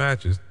Konosuke's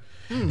matches.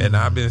 And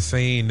I've been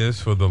saying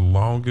this for the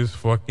longest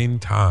fucking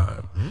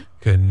time.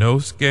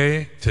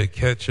 Konosuke to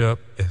catch up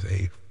is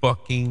a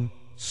fucking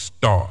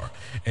star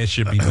and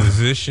should be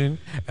positioned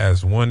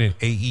as one in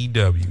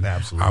AEW.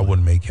 Absolutely. I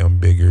would make him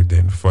bigger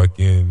than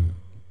fucking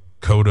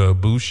Kota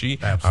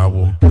Ibushi. Absolutely. I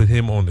will put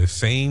him on the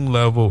same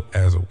level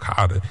as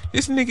Okada.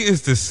 This nigga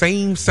is the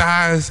same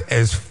size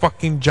as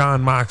fucking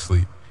Jon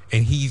Moxley,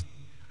 and he's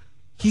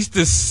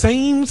the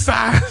same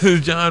size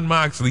as Jon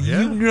Moxley.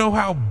 Yeah. You know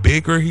how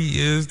bigger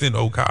he is than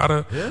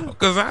Okada? Yeah.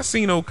 Because I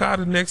seen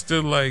Okada next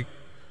to, like,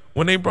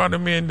 when they brought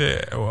him in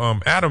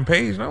to Adam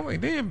Page, and I'm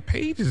like, damn,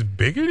 Page is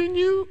bigger than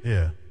you?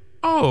 Yeah.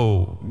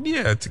 Oh,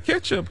 yeah, to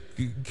catch up,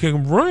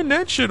 can run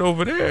that shit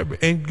over there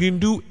and can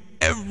do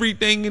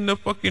everything in the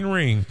fucking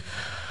ring.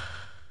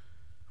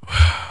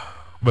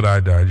 But I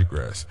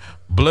digress.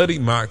 Bloody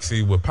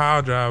Moxie with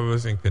power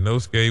drivers and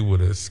Konosuke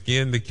with a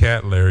skin the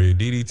cat lariat,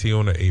 DDT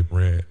on the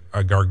apron,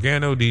 a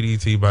Gargano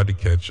DDT by the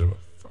catcher.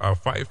 A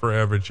Fight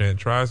Forever chant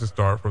tries to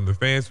start from the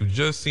fans who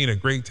just seen a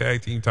great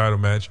tag team title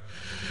match,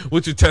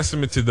 which is a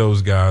testament to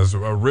those guys.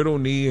 A Riddle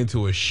knee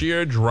into a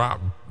sheer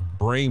drop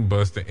brain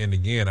buster. And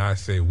again, I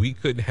say we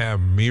couldn't have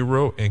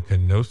Miro and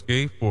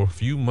Konosuke for a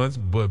few months,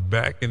 but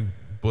back to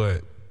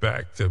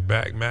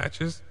back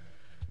matches.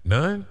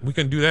 None. We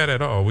couldn't do that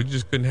at all. We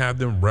just couldn't have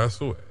them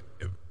wrestle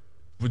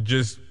with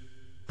just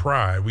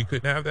pride. We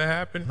couldn't have that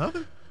happen.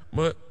 Nothing.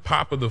 But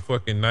pop of the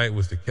fucking night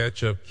was the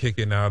catch up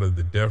kicking out of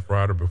the Death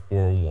Rider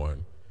before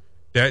one.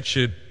 That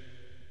shit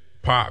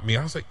popped me.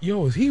 I was like,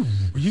 yo, is he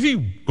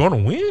gonna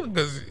win?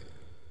 Because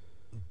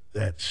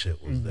That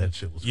shit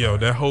was yo, fire.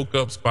 that Hulk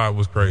up spot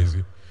was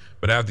crazy.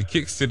 But after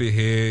kicks to the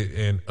head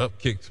and up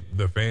kicks,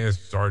 the fans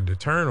started to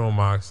turn on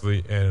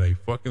Moxley, and a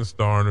fucking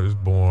star is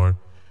born.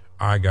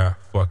 I got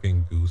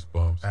fucking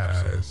goosebumps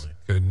Absolutely. as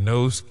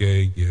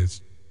Konosuke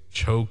gets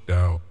choked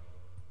out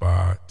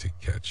by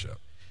Takeshita.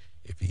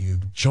 If he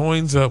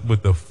joins up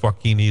with the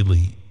fucking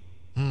Elite,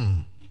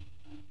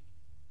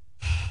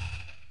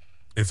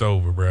 it's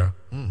over, bruh.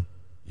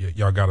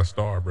 Y'all got a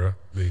star, bruh.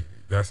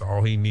 That's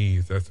all he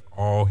needs. That's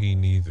all he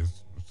needs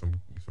is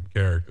some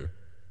character.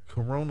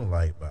 Corona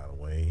Light, by the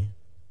way.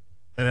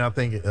 And I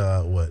think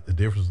what the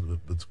difference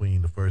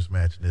between the first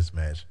match and this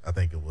match, I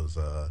think it was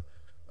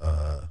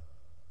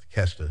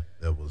Takeshita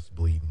that was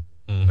bleeding.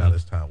 Now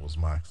this time it was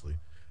Moxley.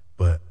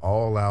 But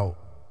all out,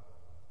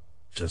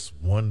 just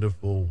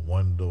wonderful,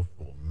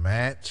 wonderful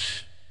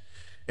match.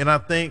 And I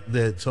think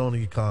that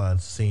Tony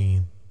Khan's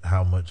seen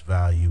how much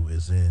value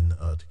is in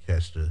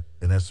Takeshita,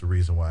 and that's the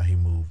reason why he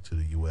moved to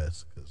the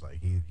U.S. because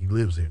like he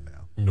lives here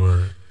now.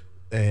 Word.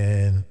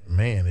 And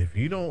man, if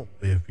you don't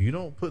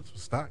put some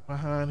stock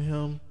behind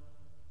him,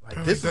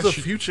 like this is a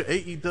future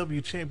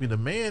AEW champion. The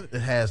man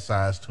that has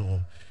size to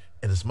him,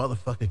 and this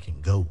motherfucker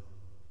can go.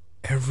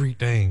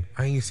 everything.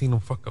 I ain't seen him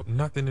fuck up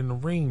nothing in the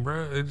ring,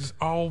 bro. It's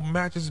all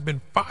matches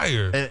been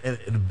fire.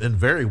 And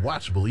very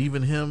watchable.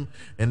 Even him,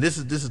 and this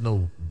is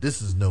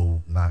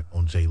no knock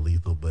on Jay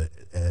Lethal, but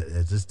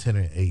as this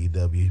tenor in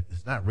AEW,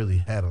 it's not really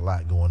had a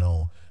lot going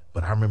on.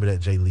 But I remember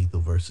that Jay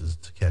Lethal versus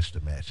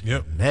Takeshita match.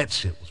 Yep. And that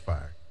shit was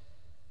fire.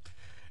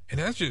 And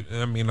that's just,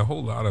 I mean, a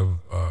whole lot of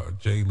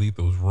Jay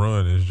Lethal's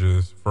run is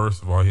just,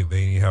 first of all, they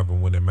ain't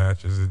having winning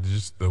matches. It's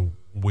just the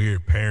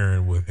weird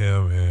pairing with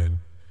him and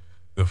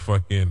the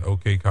fucking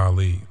OK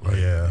Khali. Like,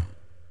 Yeah.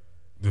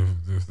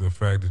 The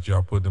fact that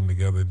y'all put them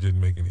together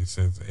didn't make any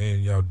sense.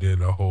 And y'all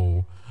did a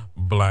whole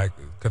black,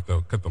 cut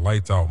the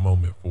lights out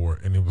moment for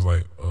it. And it was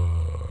like,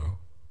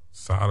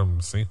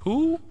 Saddam Singh,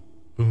 who?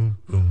 Boom,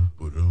 boom,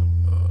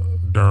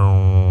 boom.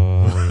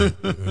 Down.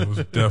 It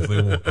was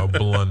definitely a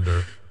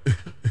blunder.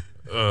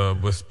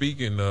 But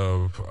speaking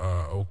of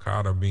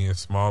Okada being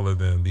smaller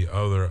than the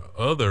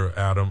other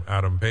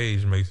Adam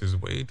Page makes his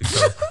way to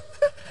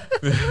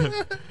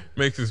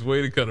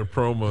cut a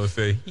promo and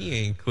say he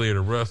ain't clear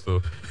to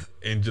wrestle,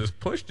 and just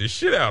punched the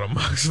shit out of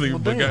Moxley.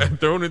 The guy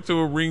thrown into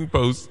a ring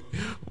post.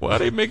 Why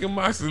they making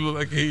Moxley look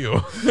like a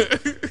heel?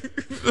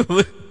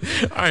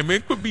 All right,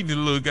 man, quit beating the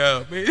little guy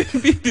up, man.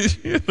 Beat this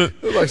shit up.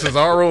 It was like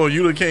Cesaro and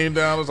Yuta came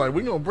down. It's like,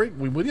 we gonna break.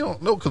 We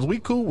don't know because we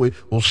cool with.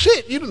 Well,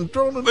 shit, you done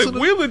thrown into Like, the.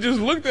 Wheeler just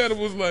looked at him,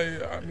 was like,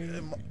 I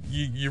mean,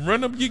 you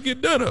run up, you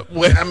get done up.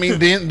 Well, I mean,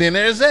 then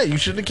there's that. You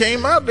should have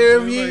came out there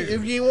if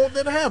you didn't want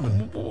that to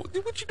happen.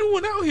 What you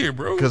doing out here,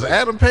 bro? Because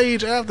Adam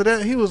Page, after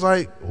that, he was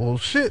like, well,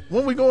 shit,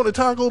 when we going to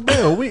Taco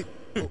Bell?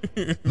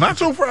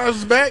 Nacho Fries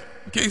is back.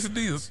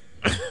 Quesadillas.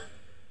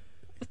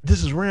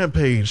 This is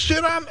Rampage.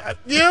 Shit,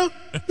 yeah.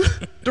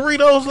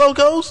 Doritos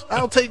Locos.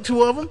 I'll take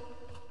 2 of them.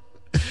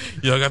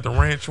 Y'all got the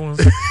ranch ones?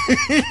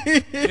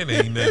 It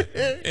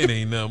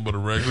ain't nothing but a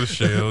regular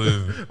shell,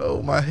 is it?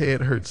 Oh, my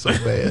head hurts so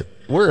bad.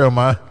 Where am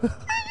I?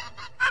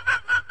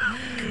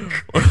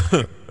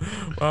 I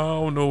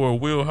don't know where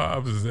Will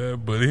Hobbs is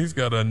at, but he's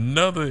got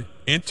another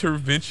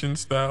intervention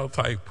style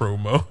type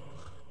promo.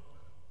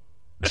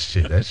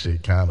 Shit, that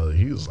shit kind of,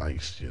 he was like,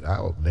 shit,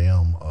 I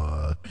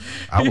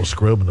was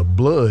scrubbing the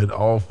blood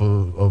off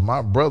of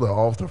my brother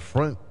off the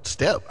front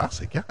step. I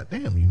said, God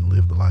damn, you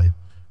live the life.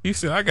 He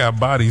said, I got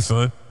body,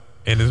 son,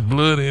 and it's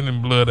blood in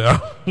and blood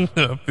out.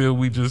 I feel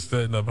we just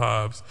setting up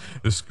Hobbs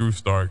to screw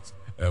Starks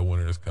at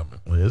Winter is Coming.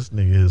 Well, this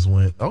nigga has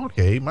went,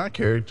 okay, my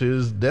character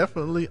is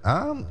definitely,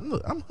 I'm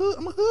a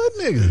hood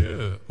nigga.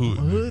 Yeah. I'm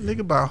a hood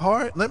nigga by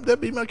heart. Let that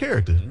be my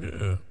character.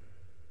 Yeah.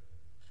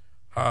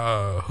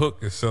 Hook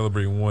is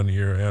celebrating 1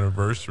 year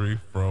anniversary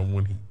from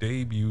when he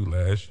debuted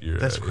last year.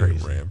 That's at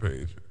crazy.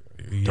 Rampage.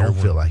 Don't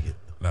feel like it.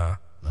 Nah.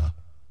 No.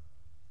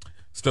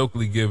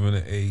 Stokely giving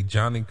a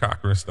Johnny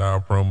Cochran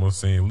style promo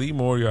saying Lee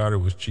Moriarty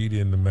was cheated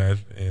in the match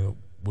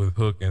with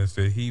Hook, and it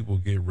said he will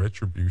get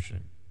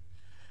retribution.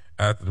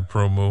 After the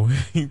promo,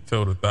 he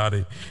told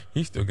Authority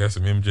he still got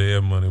some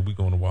MJF money. We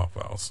going to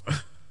Waffle House.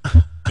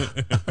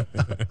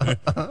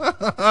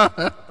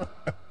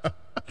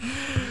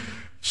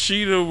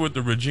 Sheeta with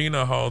the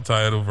Regina Hall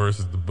title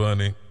versus the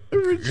Bunny.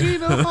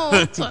 Regina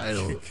Hall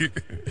title.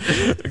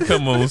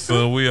 Come on,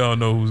 son. We all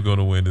know who's going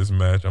to win this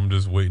match. I'm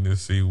just waiting to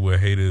see what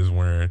Hater is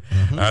wearing.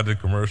 After the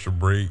commercial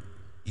break,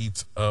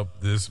 eats up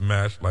this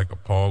match like a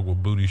pog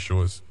with booty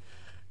shorts.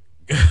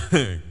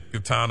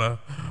 Katana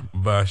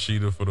by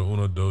Sheeta for the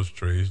Uno Dos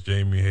Tres.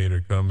 Jamie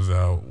Hater comes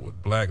out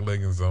with black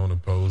leggings on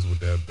and pose with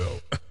that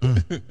belt.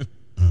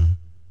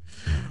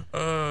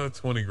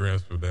 20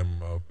 grams for them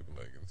motherfucking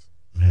leggings.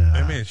 Yeah.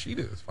 Hey, man,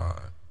 Sheeta is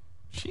fine.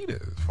 Sheeta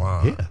is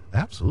fine. Yeah,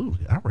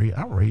 absolutely. I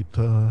rate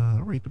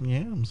them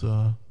yams,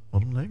 them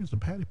leggings, the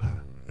patty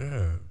pie.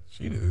 Yeah,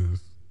 Sheeta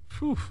is.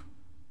 Whew.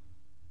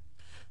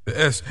 The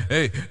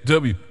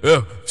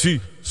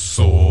SAWFT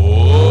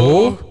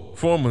Soul,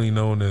 formerly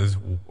known as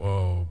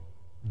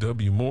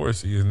W.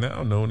 Morrissey, is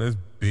now known as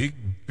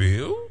Big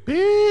Bill.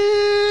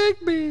 Big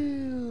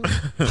Bill.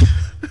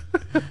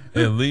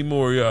 And Lee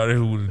Moriarty,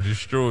 who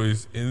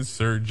destroys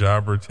insert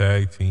jobber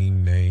tag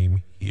team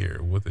name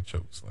here with a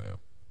choke slam.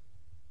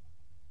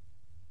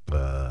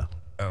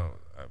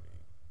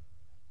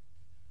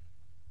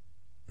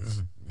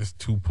 This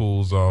two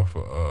pulls off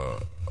a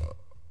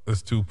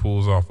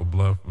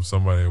blunt from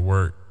somebody at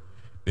work.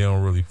 They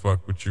don't really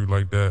fuck with you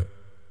like that.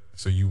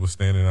 So you were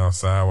standing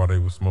outside while they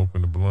were smoking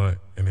the blunt,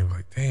 and they were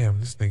like, "Damn,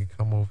 this nigga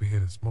come over here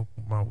to smoke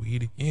my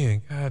weed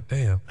again. God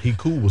damn." He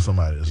cool with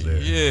somebody that's there.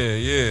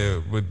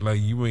 Yeah, but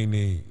like you ain't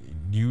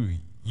you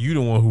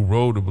the one who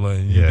rolled the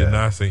blunt. And you did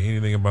not say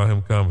anything about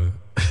him coming.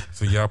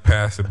 So y'all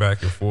pass it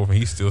back and forth, and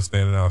he's still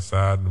standing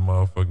outside in the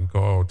motherfucking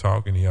car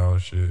talking to y'all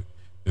and shit,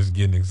 just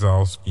getting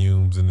exhaust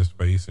fumes in his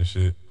face and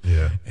shit.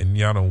 Yeah. And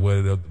y'all done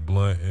wetted up the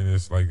blunt, and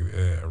it's like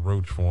a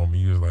roach form.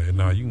 And you was like,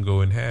 "Nah, you can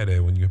go and have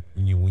that when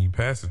you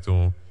pass it to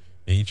him."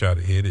 And he tried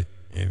to hit it,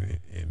 and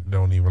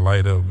don't even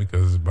light up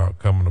because it's about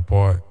coming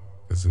apart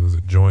because it was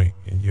a joint,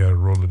 and you had to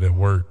roll it at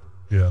work.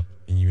 Yeah.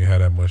 And you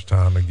had that much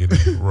time to get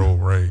it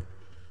rolled right.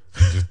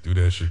 So you just do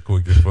that shit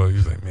quick as fuck.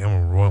 He's like, "Man,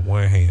 I'm gonna run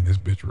one hand this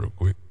bitch real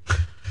quick."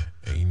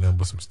 Ain't nothing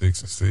but some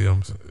sticks and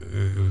stems.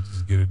 It'll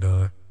just get it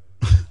done.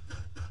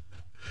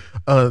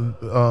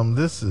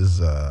 This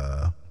is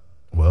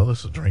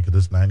it's a drink of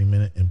this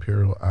 90-minute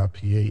Imperial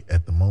IPA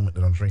at the moment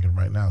that I'm drinking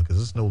right now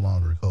because it's no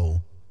longer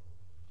cold.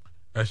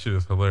 That shit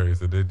is hilarious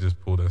that they just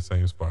pulled that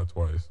same spot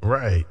twice.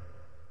 Right.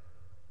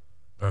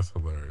 That's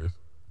hilarious.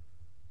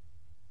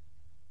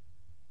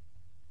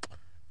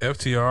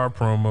 FTR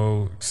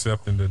promo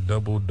accepting the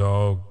double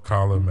dog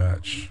collar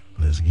match.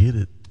 Let's get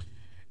it.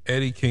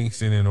 Eddie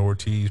Kingston and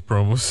Ortiz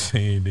promo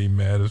saying they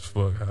mad as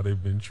fuck how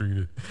they've been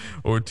treated.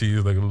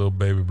 Ortiz like a little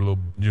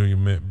junior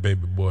mint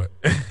baby boy.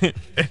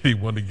 Eddie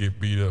wanted to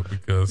get beat up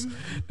because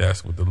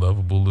that's what the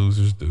lovable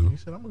losers do. He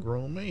said, I'm a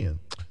grown man.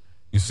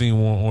 You seen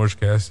one Orange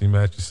Cassidy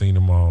match, you seen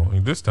them all.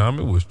 And this time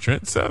it was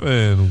Trent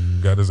Seven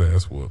who got his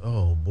ass whooped.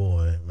 Oh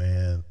boy,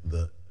 man.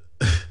 The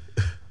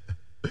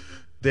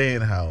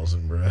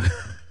Danhausen, bro.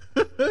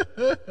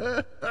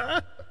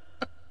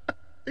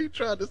 He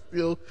tried to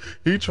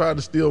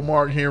steal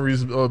Mark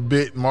Henry's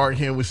bit. Mark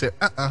Henry said,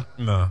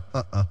 Nah.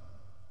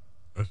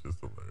 That's just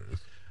hilarious.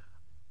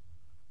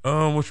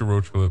 What's your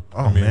roach clip?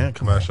 Oh, man,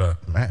 come on.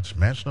 Shot. Match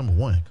number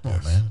 1. Come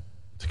on, man.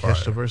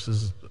 Takeshita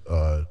versus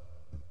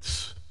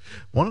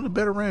one of the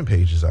better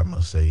rampages, I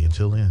must say,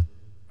 until then.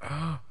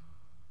 I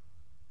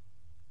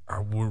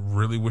would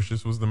really wish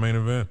this was the main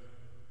event.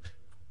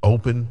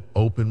 Open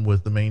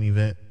with the main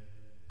event,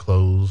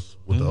 close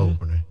with the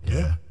opener.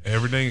 Yeah.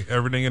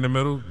 Everything in the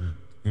middle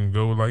can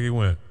go like it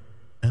went.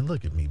 And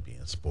look at me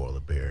being spoiler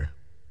bear.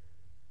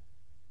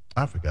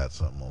 I forgot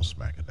something on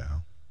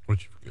SmackDown.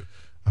 What you forget?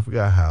 I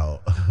forgot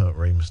how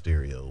Rey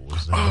Mysterio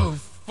was there. Oh,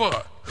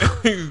 fuck.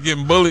 He was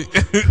getting bullied.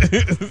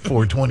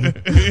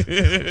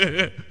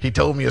 420. He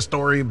told me a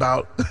story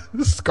about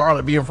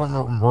Scarlett being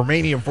from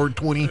Romania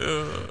 420.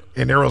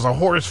 And there was a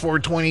horse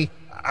 420.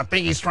 I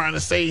think he's trying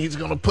to say he's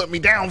going to put me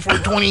down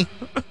 420.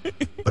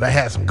 But I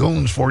had some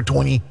goons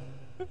 420.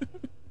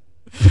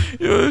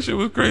 Yo, that shit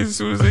was crazy as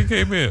soon as they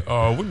came in.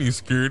 Oh, we need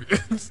security.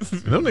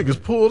 Them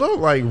niggas pulled up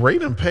like Ray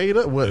done paid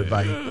up. What?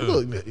 Like,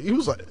 look, he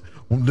was like,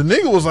 the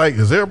nigga was like,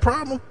 is there a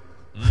problem?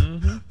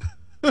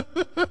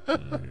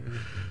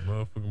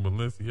 Motherfucking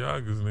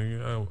Balenciagas,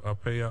 nigga. I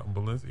pay out in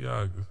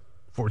Balenciagas.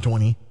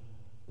 420.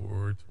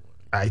 420.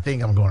 I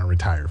think I'm going to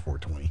retire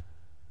 420.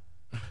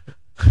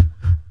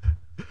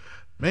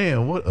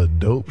 Man, what a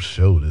dope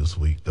show this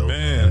week, though.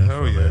 Man,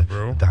 hell yeah,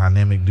 bro.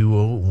 Dynamic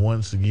duo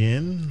once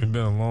again. It's been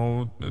a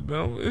long.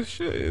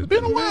 It's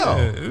been a while.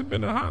 It's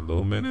been a hot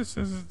little minute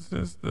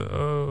since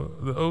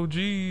the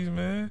OGs,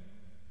 man.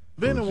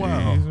 Been a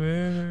while,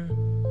 man.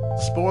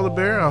 Spoiler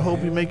bear. I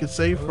hope you make it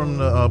safe from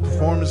the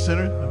performance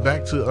center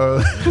back to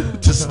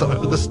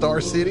the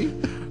Star City.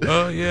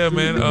 Yeah,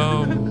 man.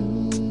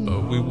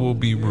 We will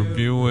be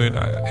reviewing.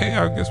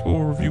 I guess we'll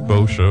review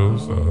both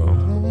shows.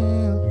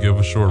 Give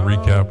a short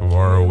recap of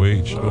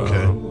ROH.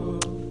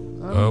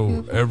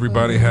 Okay.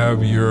 Everybody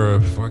have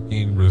your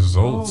fucking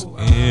results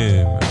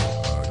in.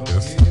 I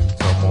guess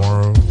sometime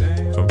tomorrow.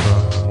 Yeah,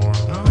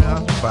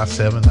 by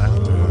 7, 9.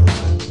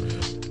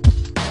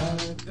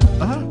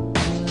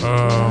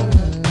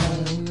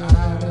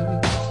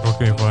 Where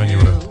can you find you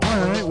at? All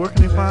right, where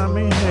can they find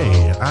me?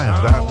 Hey, I am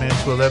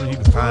Dotman211. You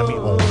can find me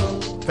on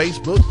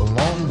Facebook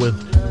along with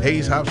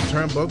Hayes Hops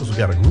and Turnbuckles. We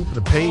got a group of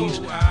the page.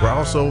 We're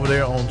also over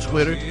there on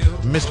Twitter,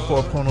 Mr.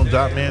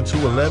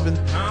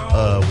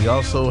 Dotman211. We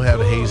also have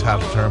a Hayes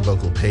Hops and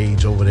Turnbuckle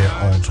page over there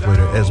on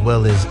Twitter, as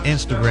well as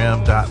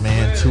Instagram,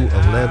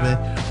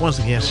 Dotman211. Once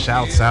again,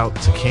 shouts out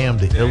to Cam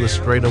the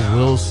Illustrator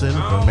Wilson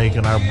for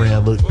making our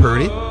brand look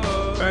pretty.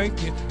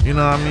 Thank you. You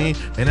know what I mean?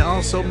 And then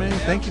also, man,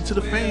 thank you to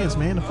the fans,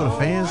 man. And for the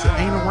fans that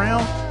ain't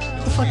around,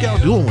 what the fuck y'all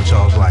doing with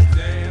y'all's life?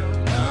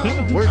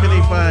 Where can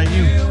they find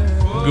you?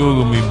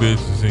 Google me,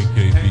 bitches,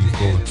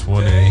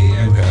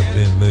 NKB420. You have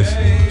been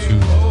listening to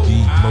the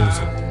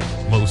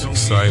most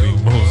exciting,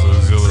 most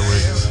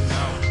exhilarating,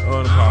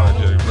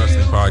 unapologetic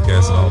wrestling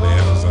podcast on all the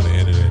handles on the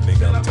internet.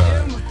 Nigga, I'm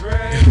tired.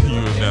 You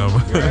are now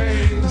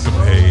some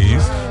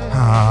Hayes.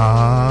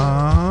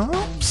 Hops.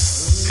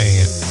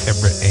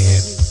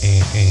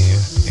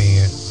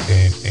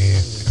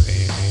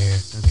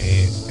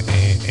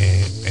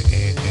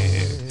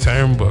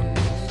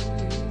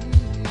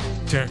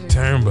 And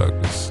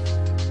turnbuckles.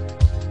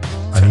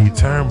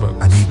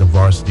 I need the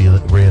varsity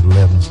red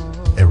 11s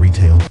at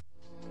retail.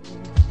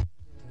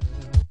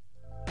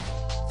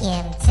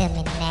 Give them to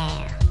me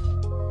now.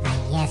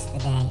 Like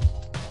yesterday.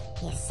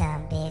 You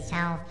some bitch, I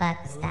don't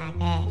fuck with stock